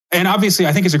 And obviously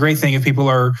I think it's a great thing if people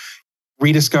are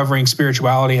rediscovering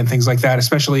spirituality and things like that,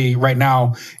 especially right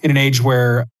now in an age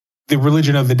where the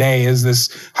religion of the day is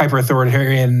this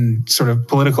hyper-authoritarian sort of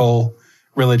political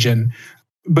religion.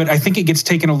 But I think it gets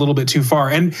taken a little bit too far.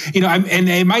 And,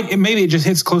 maybe it just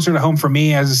hits closer to home for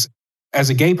me as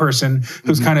a gay person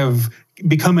who's kind of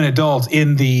become an adult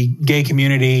in the gay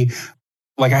community.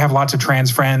 Like I have lots of trans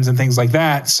friends and things like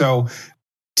that. So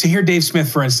to hear Dave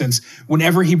Smith, for instance,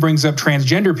 whenever he brings up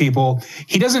transgender people,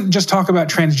 he doesn't just talk about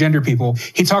transgender people.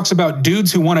 He talks about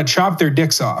dudes who want to chop their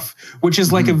dicks off, which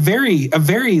is like a very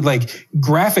like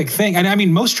graphic thing. And I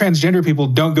mean, most transgender people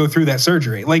don't go through that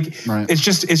surgery. Like it's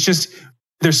just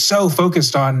they're so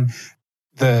focused on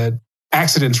the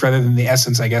accidents rather than the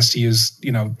essence, I guess, to use,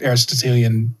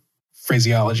 Aristotelian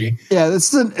phraseology. Yeah,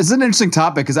 it's an interesting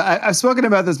topic because I've spoken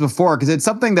about this before because it's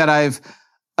something that I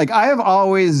have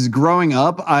always, growing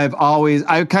up,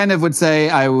 I kind of would say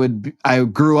I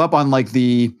grew up on like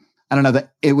the, I don't know,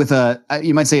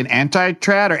 you might say an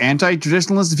anti-trad or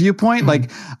anti-traditionalist viewpoint. Mm-hmm.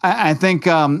 Like I think,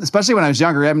 especially when I was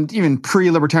younger, even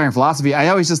pre-libertarian philosophy, I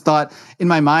always just thought in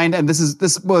my mind, and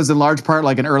this was in large part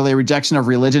like an early rejection of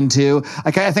religion too.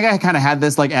 Like I think I kind of had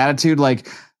this like attitude, like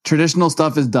traditional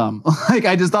stuff is dumb. Like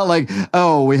I just thought like,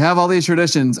 oh, we have all these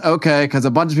traditions. Okay. Cause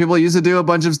a bunch of people used to do a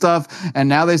bunch of stuff and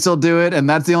now they still do it. And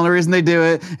that's the only reason they do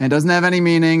it. And it doesn't have any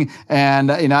meaning.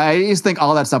 And, I used to think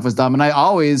all that stuff was dumb. And I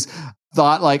always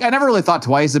thought like, I never really thought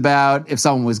twice about if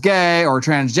someone was gay or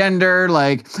transgender.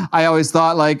 Like I always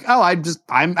thought like, oh, I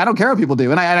don't care what people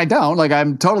do. And I don't. Like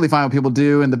I'm totally fine what people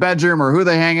do in the bedroom or who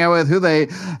they hang out with, who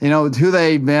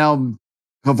they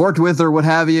have worked with or what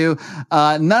have you.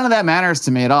 None of that matters to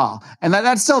me at all. And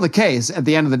that's still the case at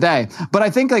the end of the day. But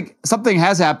I think like something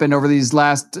has happened over these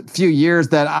last few years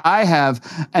that I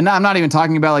have, and I'm not even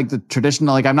talking about like the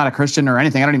traditional, like I'm not a Christian or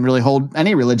anything. I don't even really hold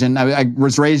any religion. I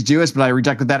was raised Jewish, but I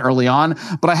rejected that early on.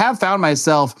 But I have found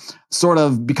myself sort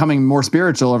of becoming more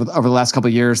spiritual over the last couple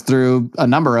of years through a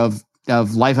number of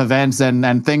life events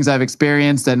and things I've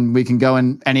experienced. And we can go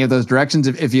in any of those directions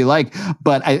if you like.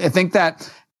 But I think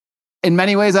that in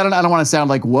many ways, I don't want to sound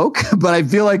like woke, but I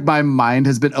feel like my mind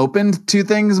has been opened to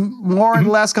things more in the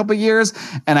last couple of years.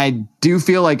 And I do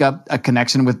feel like a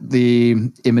connection with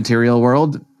the immaterial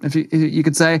world, if you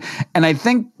could say. And I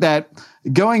think that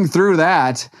going through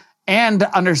that and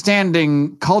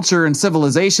understanding culture and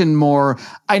civilization more,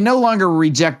 I no longer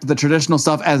reject the traditional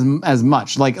stuff as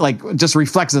much, like just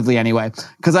reflexively anyway.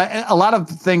 Because a lot of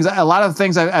things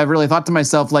I've really thought to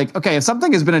myself, like, okay, if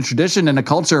something has been a tradition and a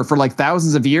culture for like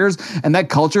thousands of years, and that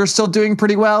culture is still doing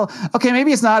pretty well, okay,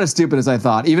 maybe it's not as stupid as I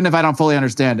thought, even if I don't fully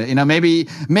understand it.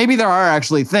 Maybe there are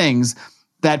actually things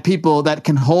that people that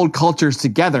can hold cultures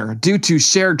together due to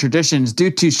shared traditions, due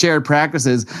to shared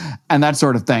practices, and that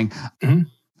sort of thing. Mm-hmm.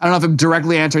 I don't know if I'm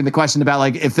directly answering the question about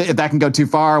like if that can go too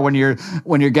far when you're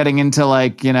getting into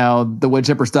like, the wood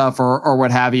chipper stuff or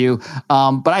what have you.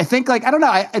 But I think like, I don't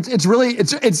know.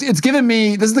 It's given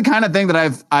me, this is the kind of thing that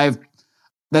I've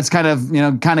that's kind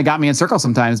of got me in circles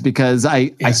sometimes because I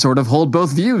sort of hold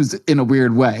both views in a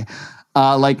weird way.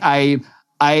 Like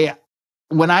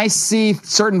when I see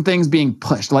certain things being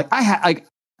pushed, like I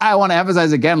want to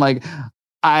emphasize again, like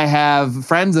I have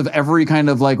friends of every kind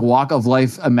of like walk of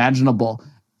life imaginable.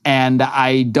 And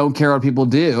I don't care what people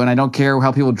do, and I don't care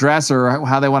how people dress or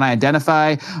how they want to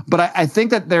identify. But I think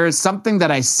that there is something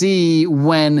that I see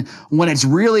when it's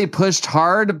really pushed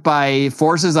hard by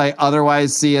forces I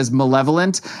otherwise see as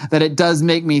malevolent, that it does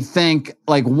make me think,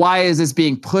 like, why is this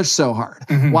being pushed so hard?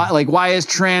 Mm-hmm. Why is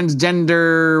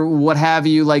transgender, what have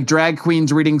you, like drag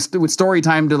queens reading with story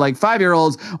time to like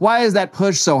 5-year-olds? Why is that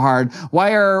pushed so hard?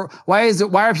 Why are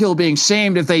people being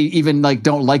shamed if they even like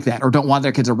don't like that or don't want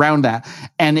their kids around that?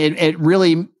 And it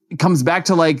really comes back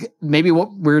to like maybe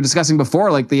what we were discussing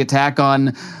before, like the attack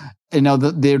on, you know,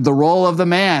 the role of the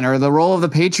man or the role of the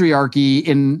patriarchy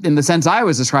in the sense I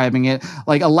was describing it.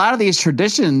 Like a lot of these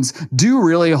traditions do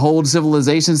really hold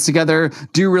civilizations together,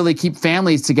 do really keep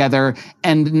families together.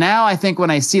 And now I think when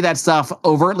I see that stuff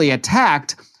overtly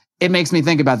attacked, it makes me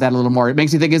think about that a little more. It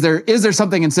makes me think, is there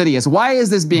something insidious? Why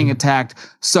is this being attacked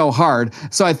so hard?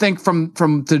 So I think from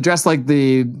to address like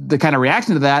the kind of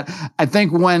reaction to that, I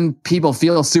think when people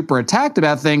feel super attacked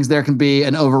about things, there can be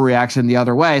an overreaction the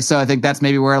other way. So I think that's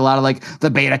maybe where a lot of like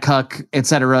the beta cuck, et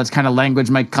cetera, it's kind of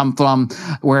language might come from,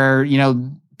 where, you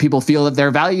know, people feel that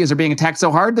their values are being attacked so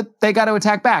hard that they got to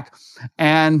attack back.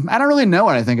 And I don't really know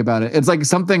what I think about it. It's like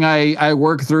something I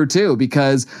work through too,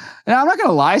 because, and I'm not going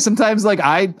to lie, sometimes like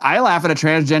I laugh at a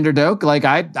transgender joke. Like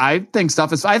I think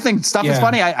stuff is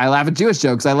funny. I laugh at Jewish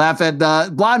jokes. I laugh at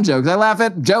blonde jokes. I laugh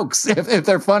at jokes if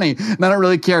they're funny, and I don't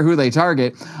really care who they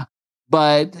target.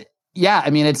 But yeah, I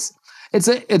mean, it's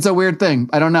a weird thing.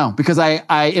 I don't know, because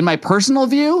I in my personal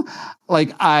view,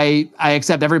 like I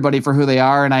accept everybody for who they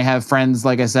are, and I have friends,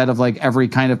 like I said, of like every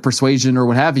kind of persuasion or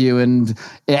what have you, and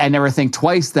I never think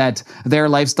twice that their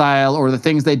lifestyle or the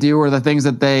things they do or the things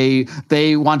that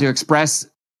they want to express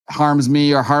harms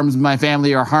me or harms my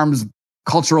family or harms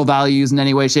cultural values in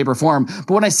any way, shape, or form. But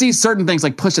when I see certain things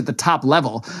like pushed at the top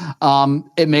level,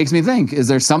 it makes me think, is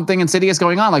there something insidious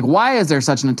going on? Like, why is there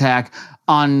such an attack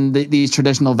on these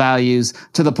traditional values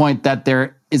to the point that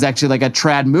there is actually like a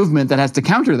trad movement that has to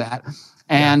counter that?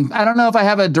 And I don't know if I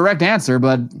have a direct answer,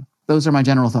 but those are my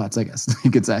general thoughts, I guess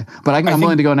you could say. But I'm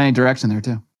willing to go in any direction there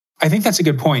too. I think that's a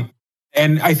good point.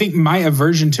 And I think my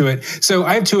aversion to it, so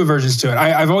I have two aversions to it.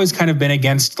 I've always kind of been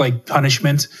against like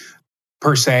punishment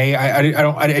per se.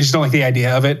 I just don't like the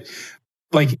idea of it.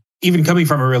 Like, even coming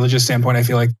from a religious standpoint, I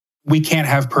feel like we can't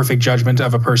have perfect judgment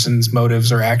of a person's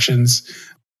motives or actions.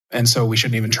 And so we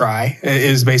shouldn't even try,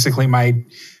 is basically my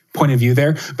point of view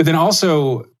there. But then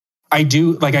also I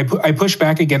push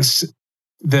back against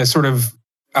the sort of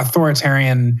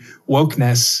authoritarian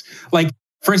wokeness. Like,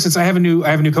 for instance, I have a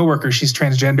new coworker. She's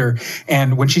transgender,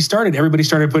 and when she started, everybody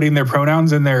started putting their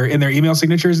pronouns in their email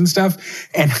signatures and stuff.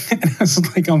 And I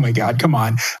was like, "Oh my God, come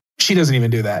on!" She doesn't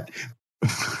even do that,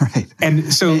 right?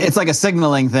 And so it's like a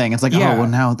signaling thing. It's like, oh, well,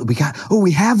 now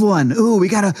we have one. Oh, we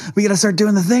gotta start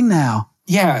doing the thing now.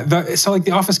 Yeah. So like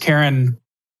the Office Karen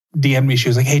DM'd me. She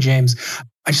was like, "Hey James,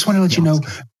 I just want to let you know,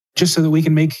 just so that we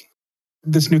can make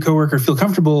this new coworker feel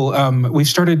comfortable, we've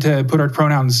started to put our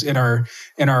pronouns in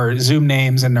our Zoom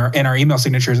names and our email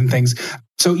signatures and things.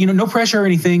 So, you know, no pressure or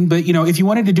anything, but, you know, if you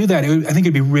wanted to do that, I think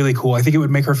it'd be really cool. I think it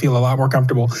would make her feel a lot more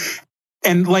comfortable."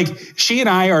 And like, she and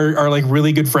I are like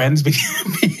really good friends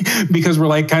because we're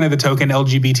like kind of the token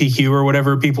LGBTQ or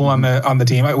whatever people on the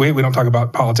team. We don't talk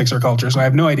about politics or culture, so I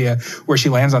have no idea where she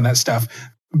lands on that stuff.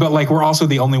 But like, we're also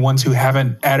the only ones who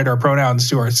haven't added our pronouns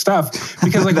to our stuff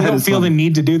because like we don't feel the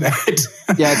need to do that.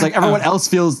 Yeah, it's like everyone else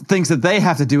thinks that they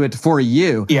have to do it for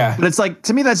you. Yeah, but it's like,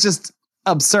 to me, that's just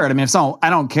absurd. I mean, I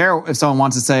don't care if someone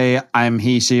wants to say I'm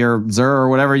he, she, or zer, or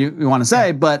whatever you want to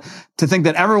say, but to think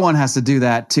that everyone has to do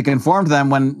that to conform to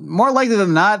them, when more likely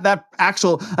than not, that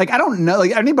actual, like, I don't know, like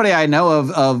anybody I know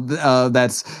of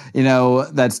that's, you know,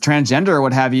 that's transgender or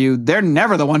what have you, they're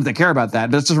never the ones that care about that.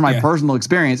 That's just from my personal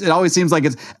experience. It always seems like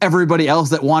it's everybody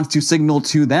else that wants to signal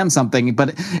to them something.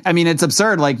 But I mean, it's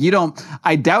absurd. Like,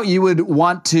 I doubt you would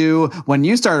want to, when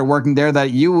you started working there, that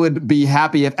you would be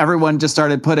happy if everyone just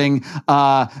started putting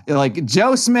like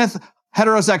Joe Smith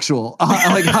heterosexual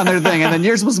on their thing, and then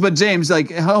you're supposed to put James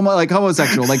like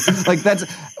homosexual. Like that's,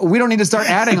 we don't need to start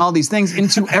adding all these things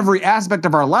into every aspect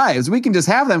of our lives. We can just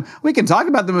have them. We can talk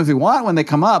about them if we want when they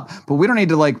come up, but we don't need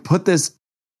to like put this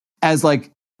as like,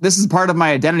 this is part of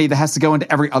my identity that has to go into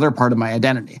every other part of my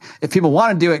identity. If people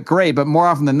want to do it, great, but more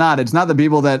often than not, it's not the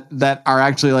people that are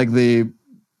actually like the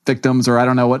victims, or I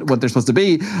don't know what they're supposed to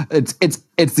be.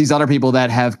 It's these other people that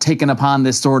have taken upon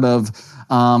this sort of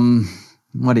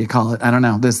what do you call it? I don't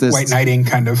know. This white knighting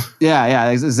kind of.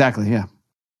 Yeah, exactly. Yeah.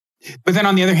 But then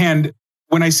on the other hand,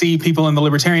 when I see people in the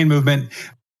libertarian movement,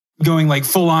 going like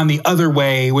full on the other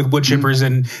way with wood chippers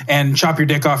and chop your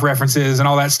dick off references and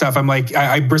all that stuff. I'm like,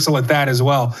 I bristle at that as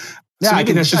well. Yeah, so I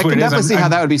can definitely see how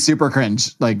that would be super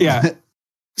cringe. Like, yeah.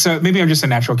 So maybe I'm just a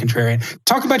natural contrarian.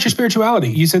 Talk about your spirituality.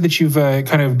 You said that you've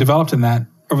kind of developed in that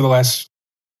over the last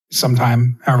some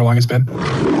time, however long it's been.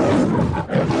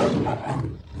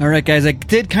 All right, guys, I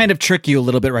did kind of trick you a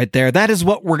little bit right there. That is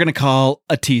what we're going to call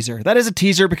a teaser. That is a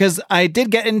teaser because I did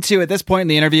get into, at this point in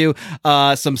the interview,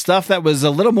 some stuff that was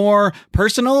a little more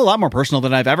personal, a lot more personal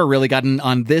than I've ever really gotten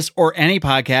on this or any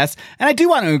podcast. And I do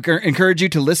want to encourage you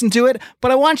to listen to it, but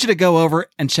I want you to go over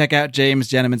and check out James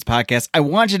Gentleman's podcast. I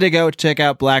want you to go check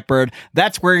out Blackbird.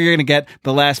 That's where you're going to get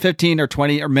the last 15 or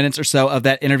 20 minutes or so of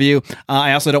that interview.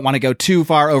 I also don't want to go too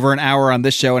far over an hour on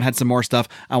this show and had some more stuff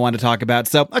I want to talk about.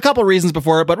 So a couple reasons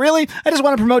before it. But really, I just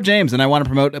want to promote James and I want to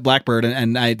promote Blackbird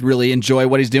and I really enjoy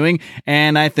what he's doing.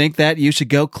 And I think that you should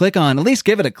go click on, at least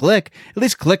give it a click, at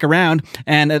least click around.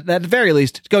 And at the very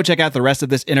least, go check out the rest of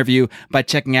this interview by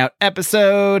checking out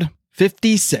episode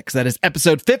 56. That is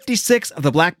episode 56 of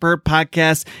the Blackbird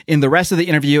podcast. In the rest of the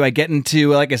interview, I get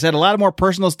into, like I said, a lot of more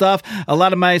personal stuff, a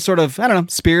lot of my sort of, I don't know,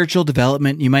 spiritual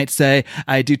development, you might say.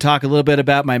 I do talk a little bit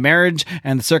about my marriage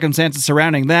and the circumstances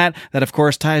surrounding that. That, of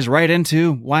course, ties right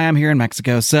into why I'm here in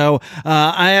Mexico. So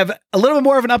I have a little bit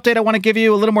more of an update I want to give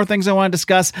you, a little more things I want to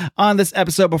discuss on this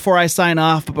episode before I sign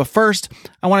off. But first,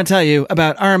 I want to tell you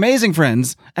about our amazing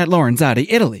friends at Lorenzotti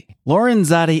Italy.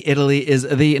 Lorenzotti Italy is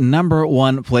the number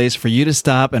one place for you to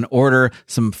stop and order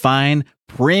some fine,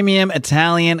 premium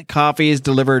Italian coffees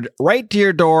delivered right to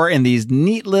your door in these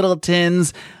neat little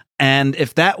tins. And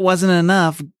if that wasn't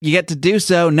enough, you get to do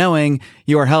so knowing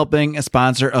you are helping a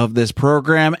sponsor of this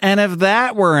program. And if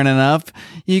that weren't enough,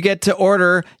 you get to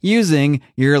order using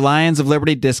your Lions of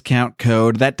Liberty discount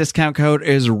code. That discount code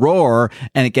is ROAR,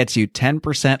 and it gets you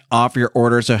 10% off your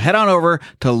order. So head on over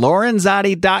to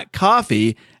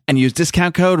lorenzotti.coffee and use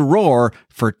discount code ROAR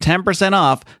for 10%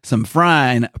 off some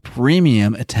fine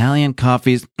premium Italian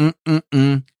coffees.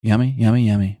 Yummy, yummy,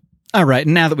 yummy. All right,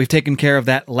 now that we've taken care of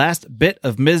that last bit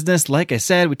of business, like I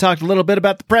said, we talked a little bit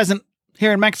about the present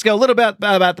here in Mexico, a little bit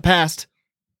about the past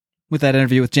with that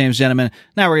interview with James Gentleman.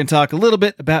 Now we're going to talk a little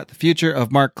bit about the future of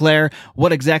Marc Clair,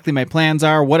 what exactly my plans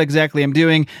are, what exactly I'm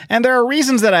doing. And there are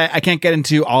reasons that I can't get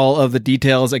into all of the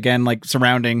details, again, like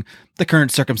surrounding the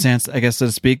current circumstance, I guess, so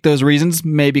to speak. Those reasons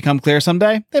may become clear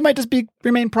someday. They might just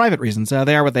remain private reasons.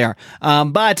 They are what they are.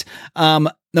 But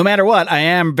no matter what, I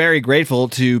am very grateful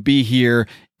to be here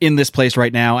in this place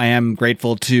right now. I am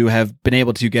grateful to have been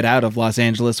able to get out of Los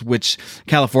Angeles, which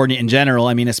California in general,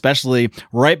 I mean, especially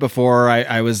right before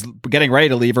I was getting ready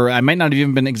to leave, or I might not have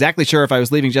even been exactly sure if I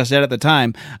was leaving just yet at the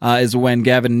time, is when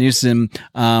Gavin Newsom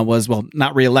was, well,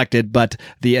 not reelected, but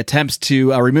the attempts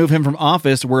to remove him from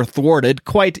office were thwarted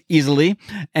quite easily.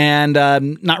 And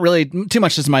not really too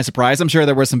much to my surprise. I'm sure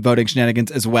there were some voting shenanigans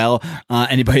as well.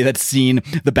 Anybody that's seen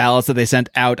the ballots that they sent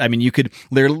out, I mean, you could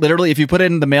literally, if you put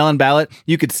in the mail-in ballot,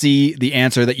 you could see the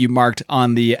answer that you marked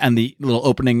on the little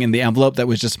opening in the envelope that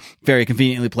was just very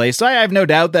conveniently placed. So I have no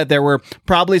doubt that there were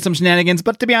probably some shenanigans,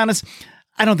 but to be honest,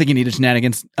 I don't think you needed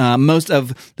shenanigans. Most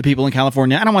of the people in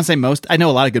California, I don't want to say most, I know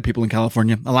a lot of good people in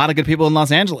California, a lot of good people in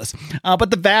Los Angeles, but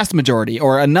the vast majority,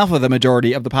 or enough of the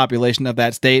majority of the population of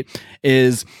that state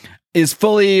is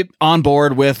fully on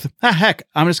board with, heck,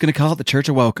 I'm just going to call it the Church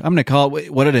of Woke. I'm going to call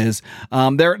it what it is.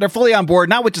 They're fully on board,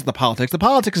 not with just the politics. The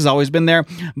politics has always been there,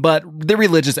 but the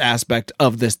religious aspect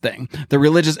of this thing, the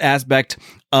religious aspect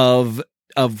of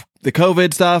the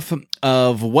COVID stuff,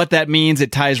 of what that means.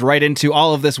 It ties right into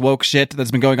all of this woke shit that's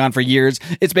been going on for years.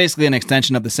 It's basically an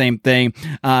extension of the same thing.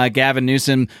 Gavin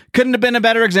Newsom couldn't have been a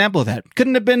better example of that.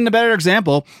 Couldn't have been a better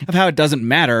example of how it doesn't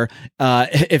matter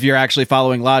if you're actually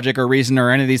following logic or reason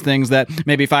or any of these things that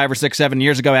maybe 5 or 6, 7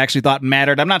 years ago I actually thought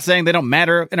mattered. I'm not saying they don't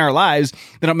matter in our lives.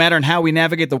 They don't matter in how we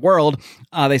navigate the world.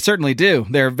 They certainly do.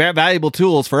 They're very valuable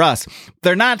tools for us.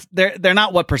 They're not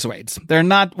what persuades. They're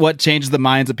not what changes the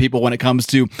minds of people when it comes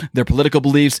to their political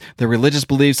beliefs, their religious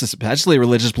beliefs, especially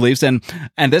religious beliefs. And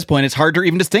at this point, it's hard to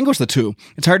even distinguish the two.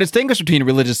 It's hard to distinguish between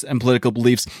religious and political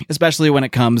beliefs, especially when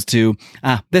it comes to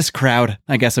this crowd,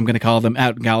 I guess I'm going to call them,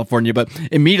 out in California. But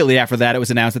immediately after that, it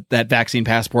was announced that vaccine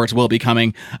passports will be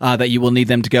coming, that you will need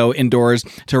them to go indoors,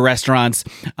 to restaurants,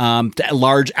 to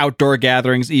large outdoor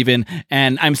gatherings even.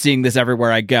 And I'm seeing this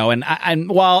everywhere I go. And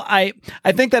while I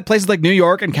think that places like New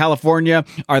York and California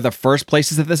are the first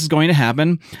places that this is going to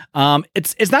happen,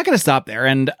 it's not going to stop there.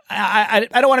 And I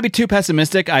don't want to be too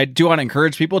pessimistic. I do want to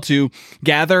encourage people to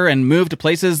gather and move to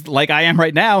places like I am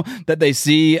right now that they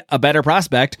see a better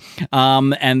prospect.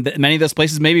 And many of those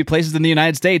places may be places in the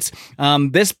United States.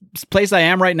 This place I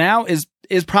am right now is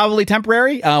is probably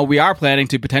temporary. We are planning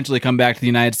to potentially come back to the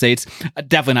United States.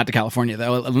 Definitely not to California,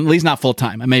 though. At least not full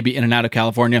time. I may be in and out of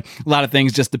California. A lot of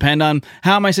things just depend on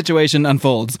how my situation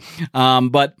unfolds.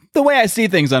 But the way I see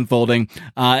things unfolding,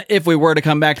 if we were to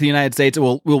come back to the United States,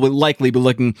 we'll likely be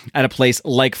looking at a place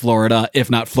like Florida, if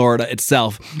not Florida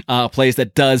itself, a place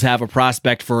that does have a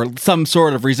prospect for some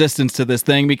sort of resistance to this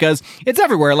thing, because it's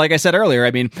everywhere. Like I said earlier,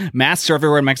 I mean, masks are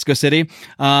everywhere in Mexico City,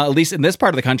 at least in this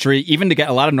part of the country, even to get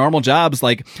a lot of normal jobs,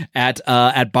 like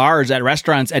at bars, at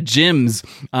restaurants, at gyms.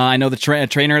 I know the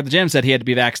trainer at the gym said he had to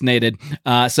be vaccinated.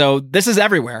 So this is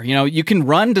everywhere. You know, you can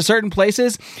run to certain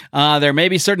places. There may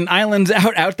be certain islands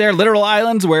out there, literal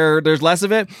islands where there's less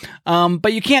of it.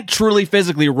 But you can't truly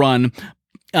physically run.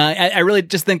 I really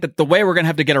just think that the way we're going to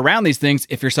have to get around these things,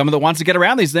 if you're someone that wants to get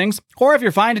around these things, or if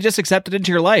you're fine to just accept it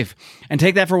into your life and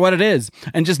take that for what it is,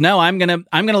 and just know I'm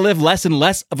gonna live less and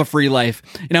less of a free life.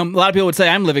 You know, a lot of people would say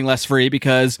I'm living less free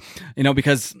because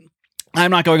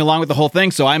I'm not going along with the whole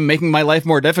thing, so I'm making my life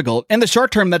more difficult. In the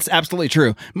short term, that's absolutely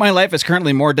true. My life is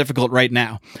currently more difficult right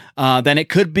now than it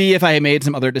could be if I had made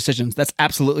some other decisions. That's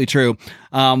absolutely true.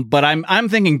 But I'm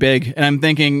thinking big, and I'm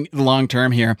thinking long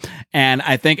term here. And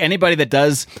I think anybody that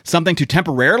does something to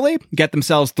temporarily get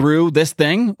themselves through this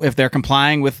thing, if they're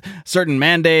complying with certain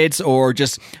mandates or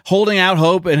just holding out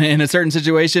hope in a certain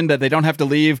situation that they don't have to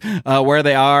leave where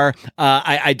they are,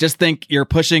 I just think you're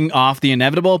pushing off the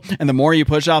inevitable. And the more you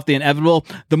push off the inevitable,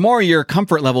 the more your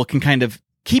comfort level can kind of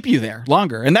keep you there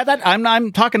longer. And that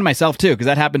I'm talking to myself too, because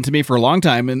that happened to me for a long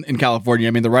time in California.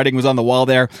 I mean, the writing was on the wall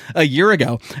there a year and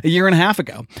a half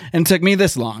ago. And it took me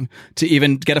this long to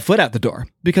even get a foot out the door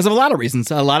because of a lot of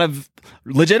reasons, a lot of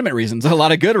legitimate reasons, a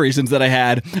lot of good reasons that I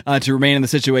had to remain in the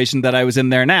situation that I was in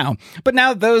there now. But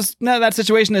now that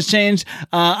situation has changed.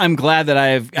 I'm glad that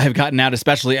I've gotten out,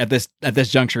 especially at this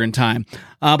juncture in time.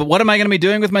 But what am I going to be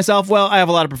doing with myself? Well, I have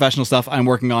a lot of professional stuff I'm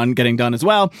working on getting done as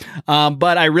well.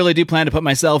 But I really do plan to put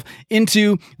myself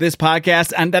into this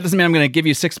podcast. And that doesn't mean I'm going to give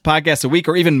you 6 podcasts a week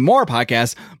or even more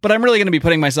podcasts, but I'm really going to be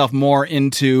putting myself more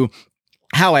into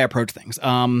how I approach things.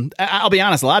 I'll be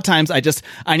honest, a lot of times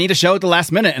I need a show at the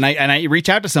last minute and I reach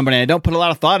out to somebody and I don't put a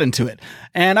lot of thought into it.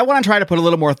 And I want to try to put a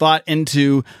little more thought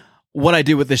into what I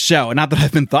do with this show. Not that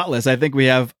I've been thoughtless. I think we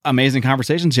have amazing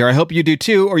conversations here. I hope you do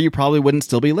too, or you probably wouldn't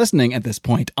still be listening at this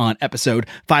point on episode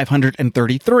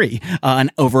 533,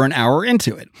 over an hour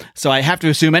into it. So I have to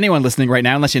assume anyone listening right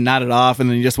now, unless you nodded off and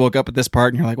then you just woke up at this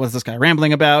part and you're like, what's this guy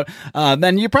rambling about?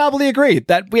 Then you probably agree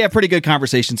that we have pretty good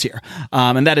conversations here.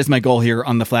 And that is my goal here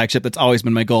on the flagship. That's always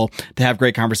been my goal, to have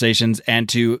great conversations and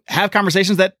to have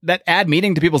conversations that add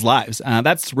meaning to people's lives.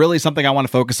 That's really something I want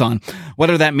to focus on,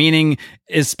 whether that meaning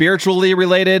is spiritually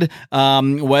related,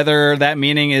 whether that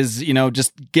meaning is,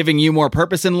 just giving you more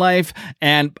purpose in life.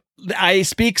 And I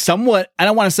speak somewhat, I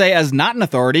don't want to say as not an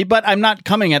authority, but I'm not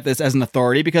coming at this as an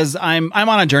authority because I'm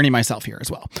on a journey myself here as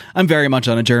well. I'm very much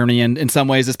on a journey, and in some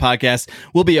ways this podcast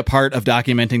will be a part of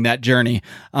documenting that journey.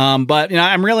 But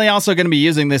I'm really also going to be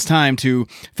using this time to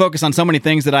focus on so many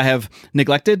things that I have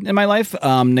neglected in my life.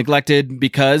 Neglected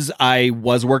because I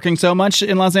was working so much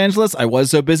in Los Angeles. I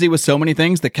was so busy with so many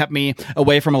things that kept me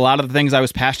away from a lot of the things I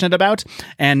was passionate about.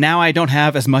 And now I don't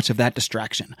have as much of that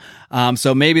distraction.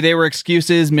 So maybe they were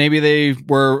excuses. Maybe they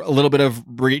were a little bit of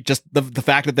just the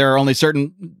fact that there are only a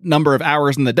certain number of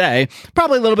hours in the day.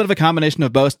 Probably a little bit of a combination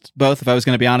of both if I was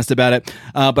going to be honest about it.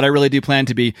 But I really do plan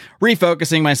to be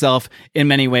refocusing myself in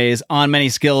many ways on many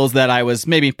skills that I was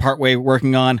maybe partway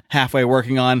working on, halfway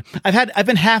working on. I've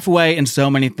been halfway in so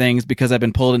many things because I've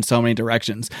been pulled in so many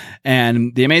directions.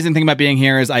 And the amazing thing about being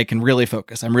here is I can really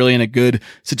focus. I'm really in a good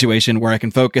situation where I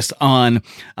can focus on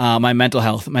my mental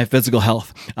health, my physical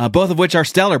health, both of which are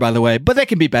stellar, by the way, but they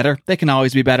can be better. They can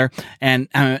always be better. And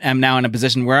I'm now in a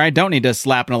position where I don't need to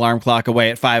slap an alarm clock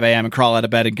away at 5 a.m. and crawl out of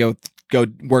bed and go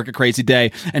work a crazy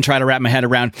day and try to wrap my head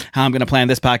around how I'm going to plan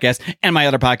this podcast and my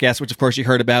other podcast, which of course you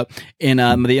heard about in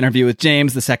the interview with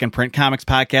James, the Second Print Comics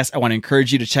podcast. I want to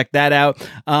encourage you to check that out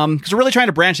because we're really trying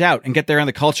to branch out and get there in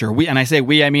the culture. And I say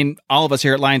we, I mean all of us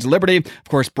here at Lions of Liberty. Of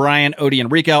course, Brian, Odie, and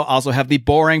Rico also have the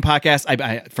Boring podcast.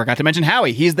 I forgot to mention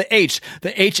Howie. He's the H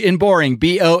in Boring,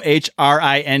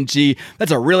 BOHRING.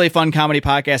 That's a really fun comedy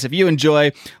podcast. If you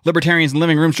enjoy libertarians in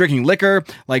living rooms drinking liquor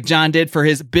like John did for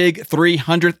his big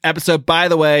 300th episode by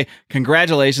the way,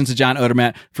 congratulations to John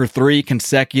Odermatt for 3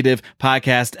 consecutive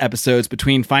podcast episodes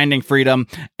between Finding Freedom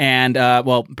and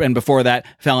before that,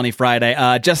 Felony Friday.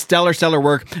 Just stellar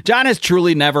work. John has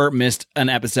truly never missed an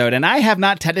episode, and I have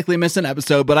not technically missed an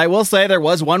episode, but I will say there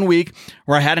was one week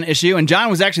where I had an issue, and John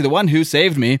was actually the one who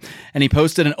saved me, and he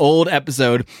posted an old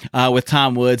episode with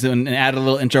Tom Woods and added a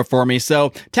little intro for me.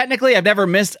 So technically, I've never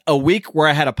missed a week where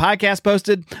I had a podcast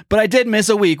posted, but I did miss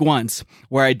a week once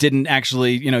where I didn't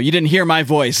actually, you didn't hear my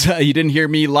voice. You didn't hear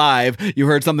me live. You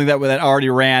heard something that already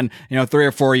ran, 3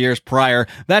 or 4 years prior.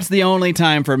 That's the only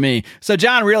time for me. So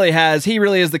John really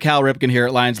is the Cal Ripken here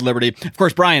at Lions of Liberty. Of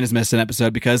course, Brian has missed an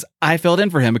episode because I filled in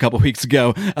for him a couple weeks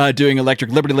ago doing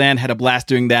Electric Liberty Land. Had a blast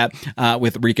doing that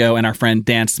with Rico and our friend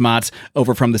Dan Smots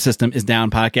over from the System is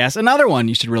Down podcast. Another one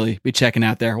you should really be checking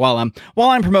out there while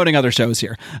I'm promoting other shows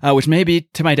here, which may be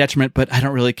to my detriment, but I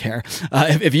don't really care.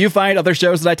 If you find other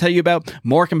shows that I tell you about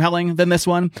more compelling than this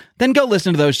one, then go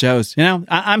listen to those shows.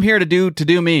 I'm here to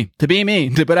be me,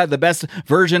 to put out the best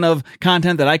version of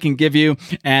content that I can give you.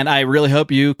 And I really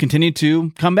hope you continue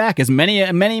to come back, as many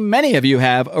of you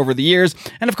have over the years.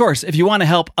 And of course, if you want to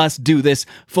help us do this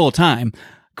full time,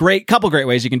 couple great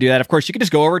ways you can do that. Of course, you can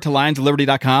just go over to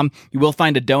lionsofliberty.com. You will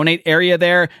find a donate area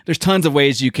there. There's tons of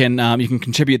ways you can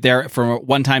contribute there for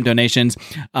one-time donations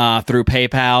through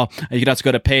PayPal. You can also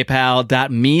go to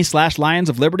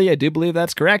paypal.me/lionsofliberty. I do believe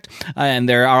that's correct. And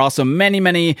there are also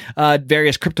many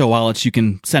various crypto wallets you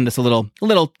can send us a little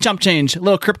chump change, a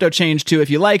little crypto change to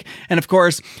if you like. And of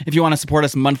course, if you want to support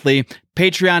us monthly,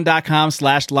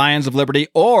 patreon.com/Lions of Liberty,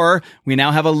 or we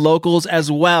now have a locals as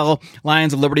well,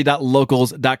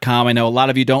 lionsofliberty.locals.com. I know a lot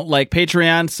of you don't like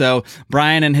Patreon, so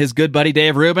Brian and his good buddy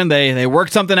Dave Rubin, they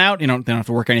worked something out. They don't have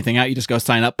to work anything out. You just go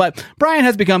sign up. But Brian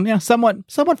has become, somewhat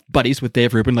buddies with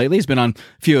Dave Rubin lately. He's been on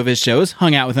a few of his shows,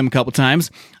 hung out with him a couple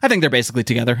times. I think they're basically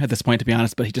together at this point, to be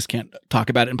honest, but he just can't talk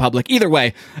about it in public. Either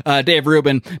way, Dave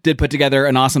Rubin did put together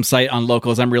an awesome site on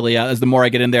locals. I'm really, as the more I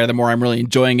get in there, the more I'm really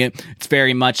enjoying it. It's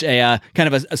very much a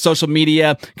kind of a social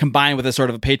media combined with a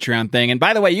sort of a Patreon thing. And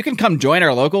by the way, you can come join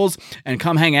our locals and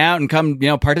come hang out and come,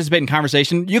 participate in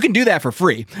conversation. You can do that for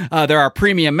free. There are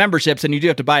premium memberships, and you do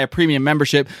have to buy a premium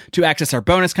membership to access our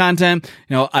bonus content.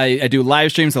 I do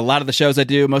live streams. A lot of the shows I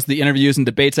do, most of the interviews and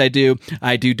debates I do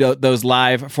those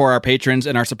live for our patrons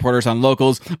and our supporters on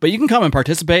locals. But you can come and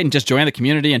participate and just join the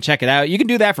community and check it out. You can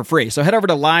do that for free. So head over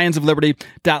to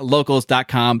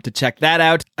lionsofliberty.locals.com to check that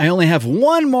out. I only have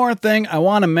one more thing I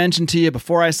want to mention to you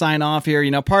before I sign off here.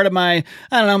 Part of my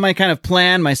kind of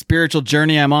plan, my spiritual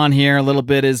journey I'm on here a little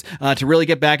bit is to really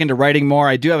get back into writing more.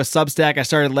 I do have a Substack I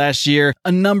started last year.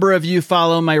 A number of you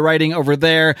follow my writing over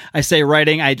there. I say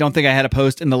writing. I don't think I had a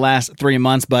post in the last 3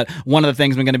 months, but one of the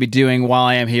things I'm going to be doing while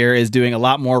I am here is doing a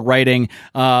lot more writing,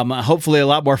 hopefully a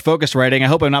lot more focused writing. I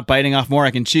hope I'm not biting off more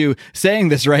I can chew saying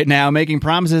this right now, making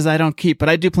promises I don't keep, but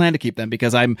I do plan to keep them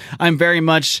because I'm very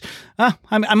much,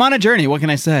 I'm on a journey. What can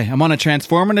I say? I'm on a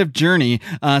transformative journey.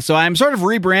 So I'm sort of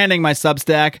rebranding my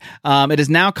Substack. It is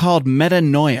now called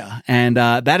Metanoia, and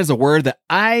that is a word that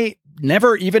I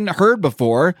never even heard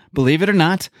before, believe it or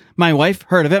not. My wife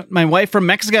heard of it. My wife from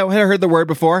Mexico had heard the word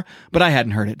before, but I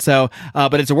hadn't heard it. So,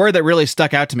 but it's a word that really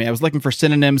stuck out to me. I was looking for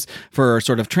synonyms for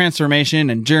sort of transformation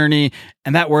and journey,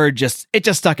 and that word just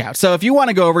stuck out. So if you want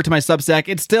to go over to my Substack,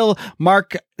 it's still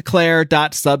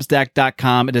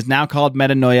markclair.substack.com. It is now called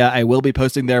Metanoia. I will be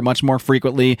posting there much more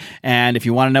frequently. And if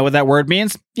you want to know what that word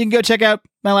means, you can go check out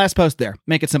my last post there.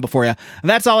 Make it simple for you.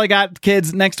 That's all I got,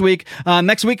 kids. Next week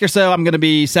or so, I'm going to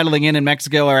be settling in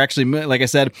Mexico, or actually, like I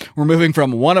said, we're moving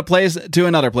from one place to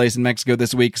another place in Mexico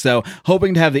this week. So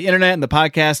hoping to have the internet and the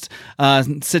podcast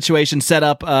situation set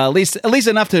up at least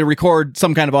enough to record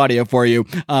some kind of audio for you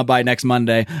by next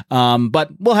Monday. But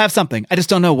we'll have something. I just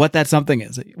don't know what that something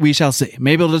is. We shall see.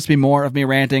 Maybe it'll just be more of me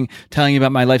ranting, telling you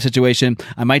about my life situation.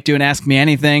 I might do an Ask Me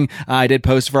Anything. I did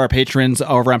post for our patrons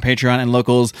over on Patreon and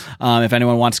locals. If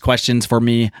anyone wants questions for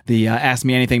me, the Ask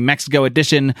Me Anything Mexico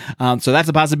edition. So that's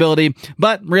a possibility.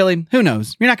 But really, who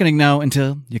knows? You're not going to know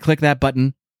until you click that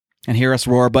button and hear us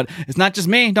roar. But it's not just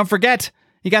me. Don't forget,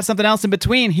 you got something else in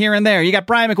between here and there. You got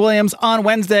Brian McWilliams on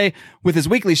Wednesday with his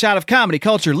weekly shot of comedy,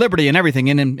 culture, liberty, and everything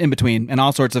in between, and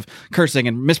all sorts of cursing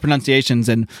and mispronunciations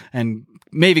and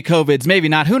maybe COVIDs, maybe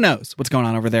not. Who knows what's going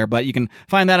on over there? But you can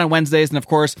find that on Wednesdays. And of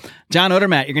course, John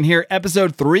Odermatt, you're going to hear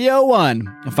episode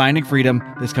 301 of Finding Freedom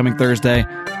this coming Thursday.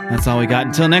 That's all we got.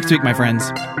 Until next week, my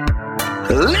friends.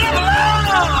 Live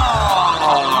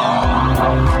long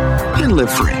and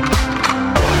live free.